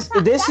 like, just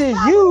this is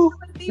you.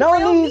 No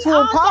need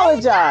to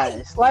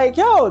apologize. Like,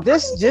 yo,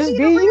 this just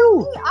be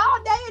you.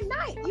 All day and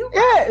night.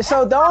 Yeah,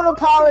 so don't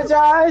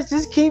apologize.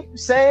 Just keep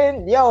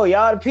saying, yo,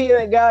 y'all the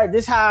Peanut Gallery.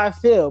 This is how I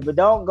feel, but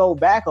don't go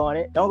back on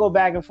it. Don't go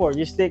back and forth.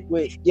 Just stick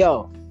with,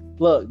 yo,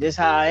 look, this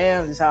how I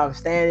am. This how I'm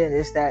standing.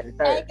 This, that, and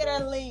the third. Take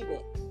it or leave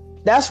it.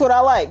 That's what I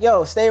like.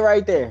 Yo, stay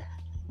right there.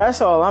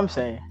 That's all I'm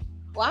saying.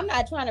 Well, I'm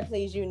not trying to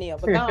please you, Neil,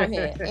 but go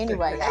ahead.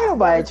 Anyway. Ain't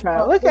nobody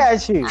trying. Look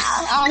at you.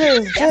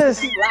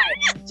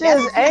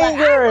 Just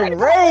anger and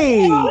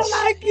rage. Ain't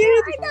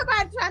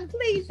nobody trying to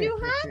please you,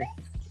 honey.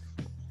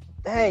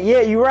 Hey,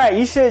 yeah, you're right.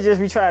 You should just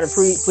be trying to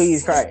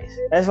please Christ.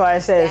 That's why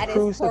it says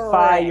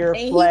crucify your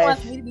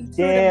flesh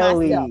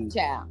daily.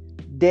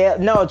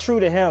 No, true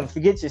to him.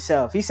 Forget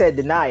yourself. He said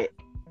deny it.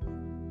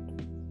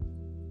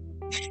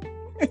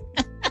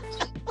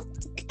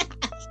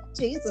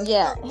 Jesus.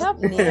 Yeah, help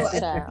me,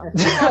 child.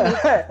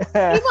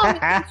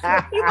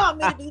 He want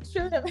me to be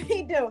true to me.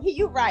 He do.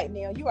 You right,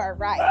 Neil. You are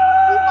right.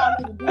 He want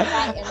me to be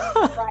right and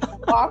live right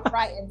and walk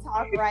right and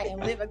talk right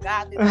and live a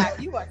godly life.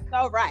 You are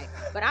so right.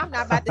 But I'm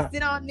not about to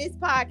sit on this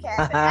podcast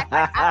and act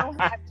like I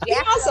don't have jack.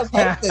 You're not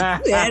supposed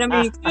to do that. I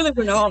mean, clearly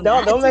we're all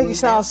don't make you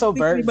sound so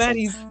burdened.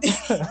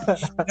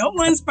 No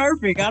one's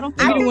perfect. I don't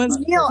think anyone's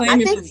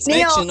claiming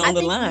perfection on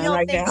the line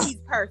right now. He's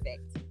perfect.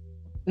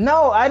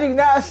 No, I do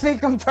not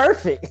think I'm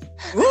perfect.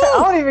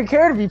 I don't even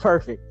care to be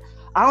perfect.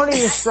 I don't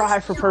even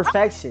strive for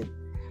perfection.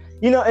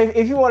 You know,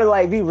 if you want to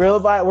like be real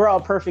about it, we're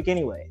all perfect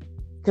anyway.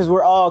 Because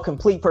we're all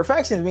complete.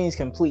 Perfection means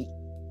complete,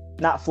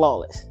 not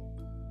flawless.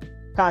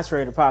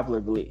 Contrary to popular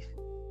belief.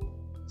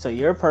 So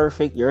you're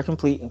perfect, you're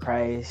complete in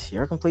Christ,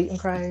 you're complete in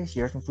Christ,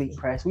 you're complete in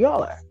Christ. We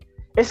all are.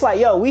 It's like,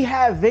 yo, we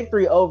have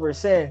victory over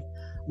sin,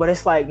 but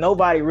it's like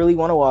nobody really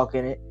want to walk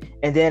in it.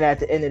 And then at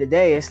the end of the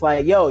day, it's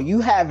like, yo, you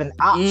have an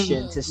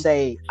option to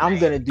say, I'm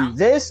going to do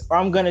this or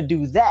I'm going to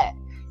do that.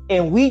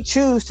 And we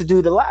choose to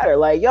do the latter.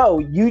 Like, yo,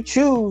 you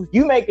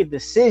make a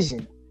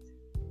decision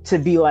to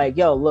be like,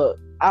 yo, look,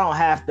 I don't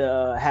have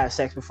to have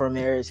sex before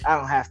marriage. I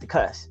don't have to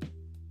cuss.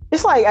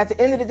 It's like at the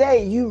end of the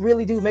day, you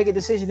really do make a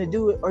decision to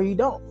do it or you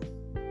don't.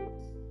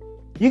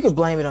 You can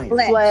blame it on your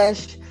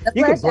flesh.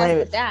 You can blame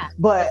it.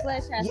 But the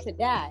flesh has to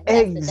die.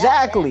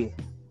 Exactly.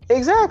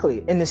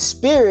 Exactly. And the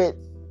spirit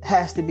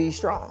has to be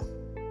strong.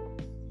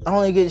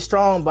 Only get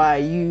strong by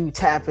you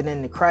tapping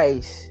into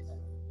Christ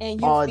and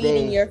you all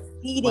feeding day,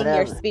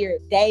 your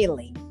spirit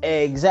daily.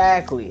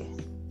 Exactly.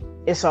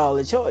 It's all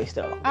a choice,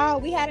 though. Oh,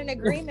 we had an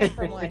agreement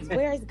for once.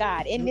 Where is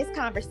God in this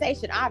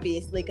conversation?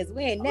 Obviously, because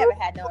we ain't never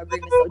had no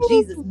agreement. So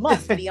Jesus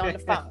must be on the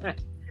phone.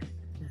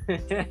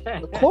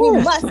 Of course,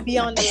 he must be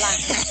on the line.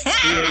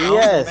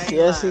 Yes, he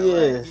is.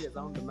 He is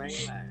on the main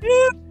line.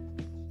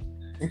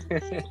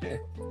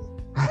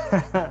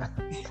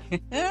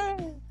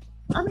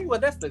 I mean, well,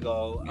 that's the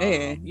goal.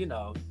 Yeah. You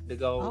know, the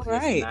goal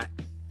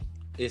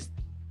is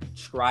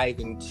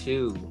striving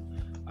to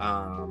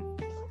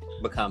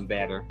become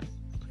better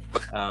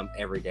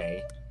every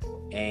day.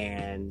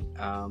 And,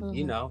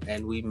 you know,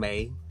 and we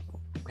may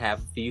have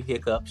a few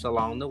hiccups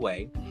along the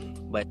way,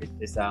 but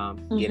it's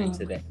getting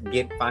to that,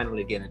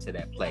 finally getting to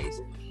that place.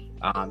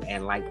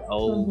 And like the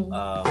old,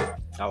 I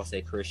would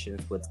say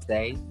Christians would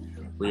say,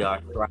 we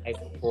are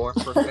striving for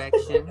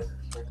perfection,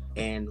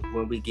 and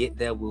when we get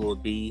there, we will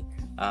be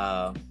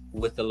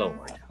with the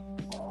Lord.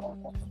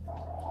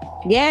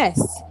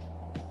 Yes.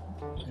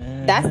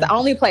 That's the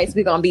only place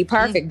we're gonna be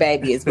perfect,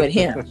 baby, is with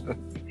him.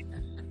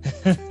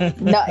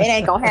 No, it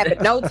ain't gonna happen.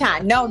 No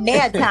time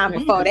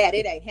before that.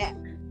 It ain't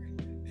happening.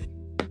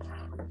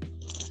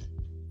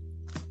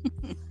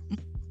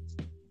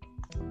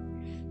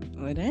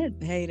 Well,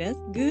 that's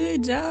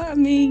good, y'all. I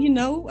mean,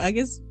 I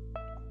guess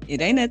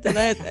it ain't at the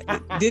last.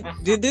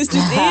 Did this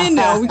just end?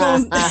 Or we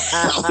gonna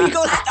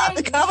stop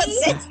the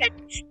conversation?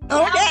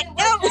 Okay,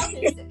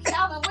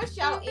 tell me what's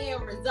your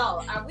end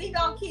result? Are we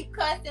gonna keep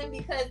cussing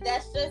because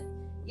that's just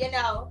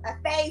a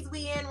phase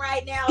we in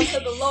right now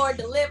until the Lord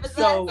delivers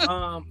us?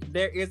 So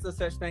there is a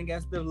such thing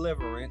as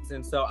deliverance,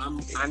 and so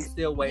I'm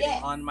still waiting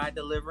on my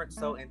deliverance.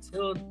 So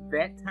until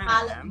that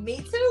time,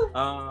 me too.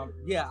 I'll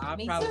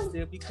probably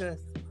still be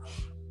cussing.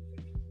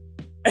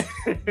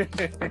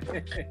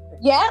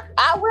 Yeah,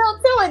 I will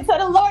too until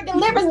the Lord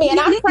delivers me, and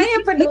I'm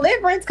praying for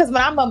deliverance because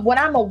when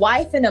I'm a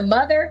wife and a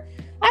mother,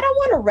 I don't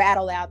want to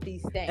rattle out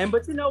these things.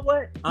 But you know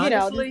what?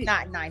 Honestly, it's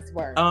not nice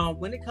words.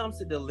 When it comes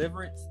to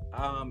deliverance,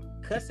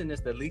 cussing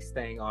is the least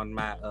thing on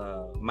my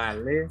my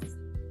list.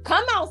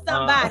 Come on,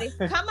 somebody,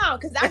 come on,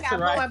 because I got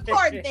more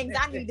important things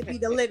I need to be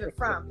delivered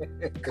from.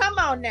 Come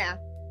on now.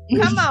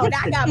 Come on,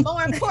 I got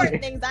more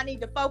important things I need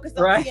to focus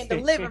on being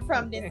delivered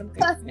from than some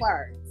cuss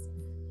words.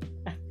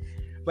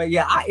 But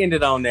yeah, I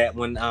ended on that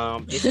one.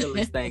 It's the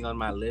least thing on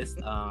my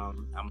list.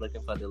 I'm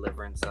looking for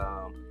deliverance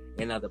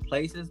in other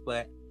places,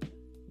 but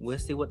we'll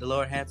see what the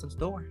Lord has in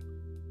store.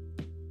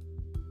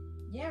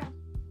 Yeah,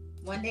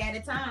 one day at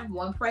a time,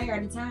 one prayer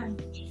at a time.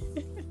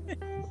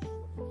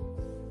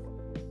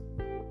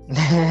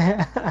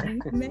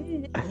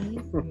 Amen.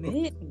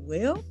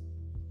 Well,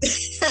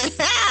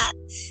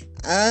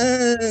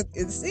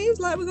 it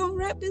seems like we're gonna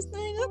wrap this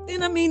thing up.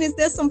 Then, I mean, is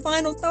there some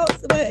final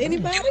thoughts about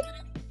anybody?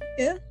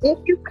 Yeah. If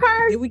you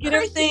curse, did we get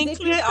everything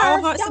clear? All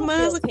hearts and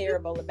minds. Don't feel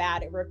terrible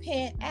about it.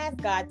 Repent, ask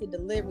God to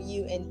deliver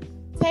you, and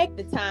take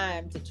the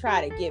time to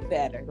try to get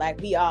better, like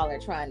we all are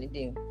trying to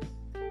do.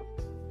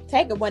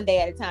 Take it one day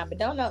at a time, but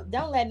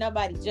don't let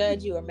nobody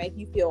judge you or make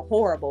you feel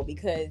horrible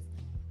because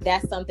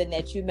that's something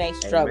that you may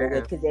struggle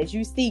with. Because as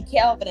you see,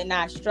 Kelvin and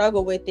I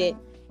struggle with it,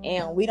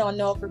 and we don't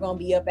know if we're gonna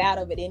be up out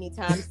of it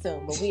anytime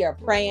soon. But we are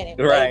praying and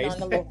waiting on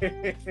the Lord.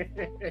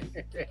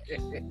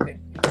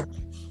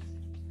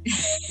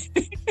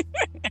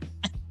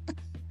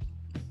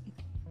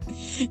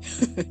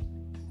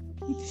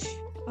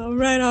 All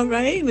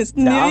right. Miss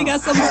Neil, you got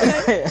something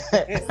to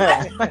say?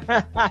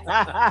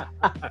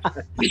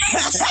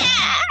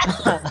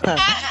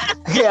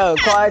 Yo,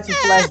 quiet your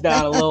flesh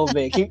down a little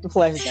bit. Keep the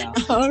flesh down.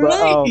 All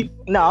right.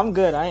 No, I'm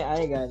good. I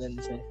ain't got nothing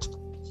to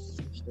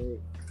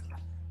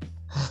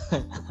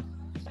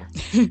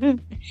say.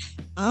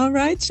 All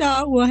right,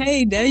 y'all. Well,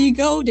 hey, there you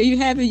go. There you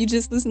have it. You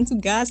just listened to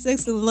God,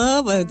 Sex, and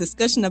Love, a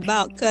discussion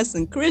about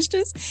cussing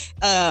Christians.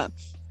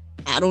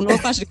 I don't know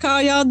if I should call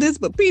y'all this,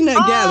 but Peanut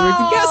Gallery, if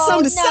you got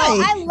something to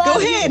say, go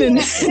ahead and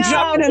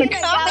drop it in the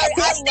comments.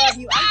 I love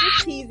you. I'm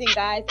just teasing,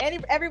 guys.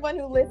 Everyone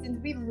who listens,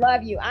 we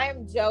love you. I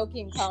am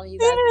joking calling you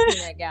guys the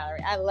Peanut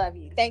Gallery. I love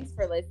you. Thanks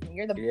for listening.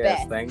 You're the best.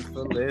 Yes, thanks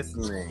for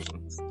listening.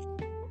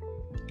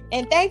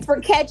 And thanks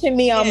for catching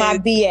me on my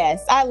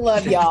BS. I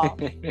love y'all.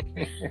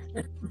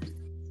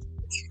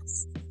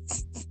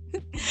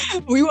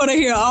 We want to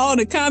hear all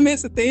the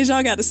comments and things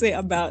y'all got to say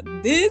about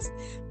this.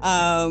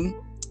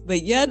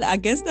 But yeah, I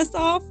guess that's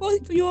all for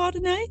you all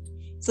tonight.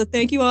 So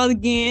thank you all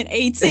again.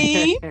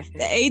 18.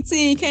 The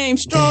 18 came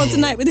strong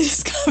tonight with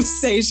this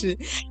conversation.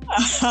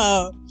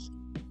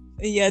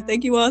 Yeah,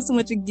 thank you all so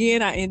much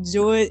again. I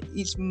enjoyed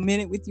each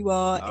minute with you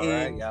all. All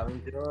right, y'all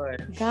enjoy.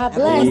 God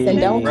bless, and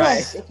don't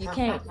cuss if you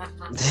can't.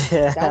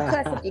 Don't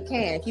cuss if you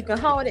can. If you can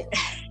hold it,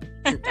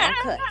 don't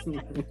cuss.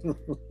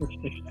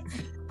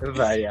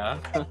 Bye, y'all.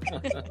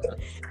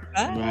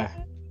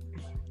 Bye.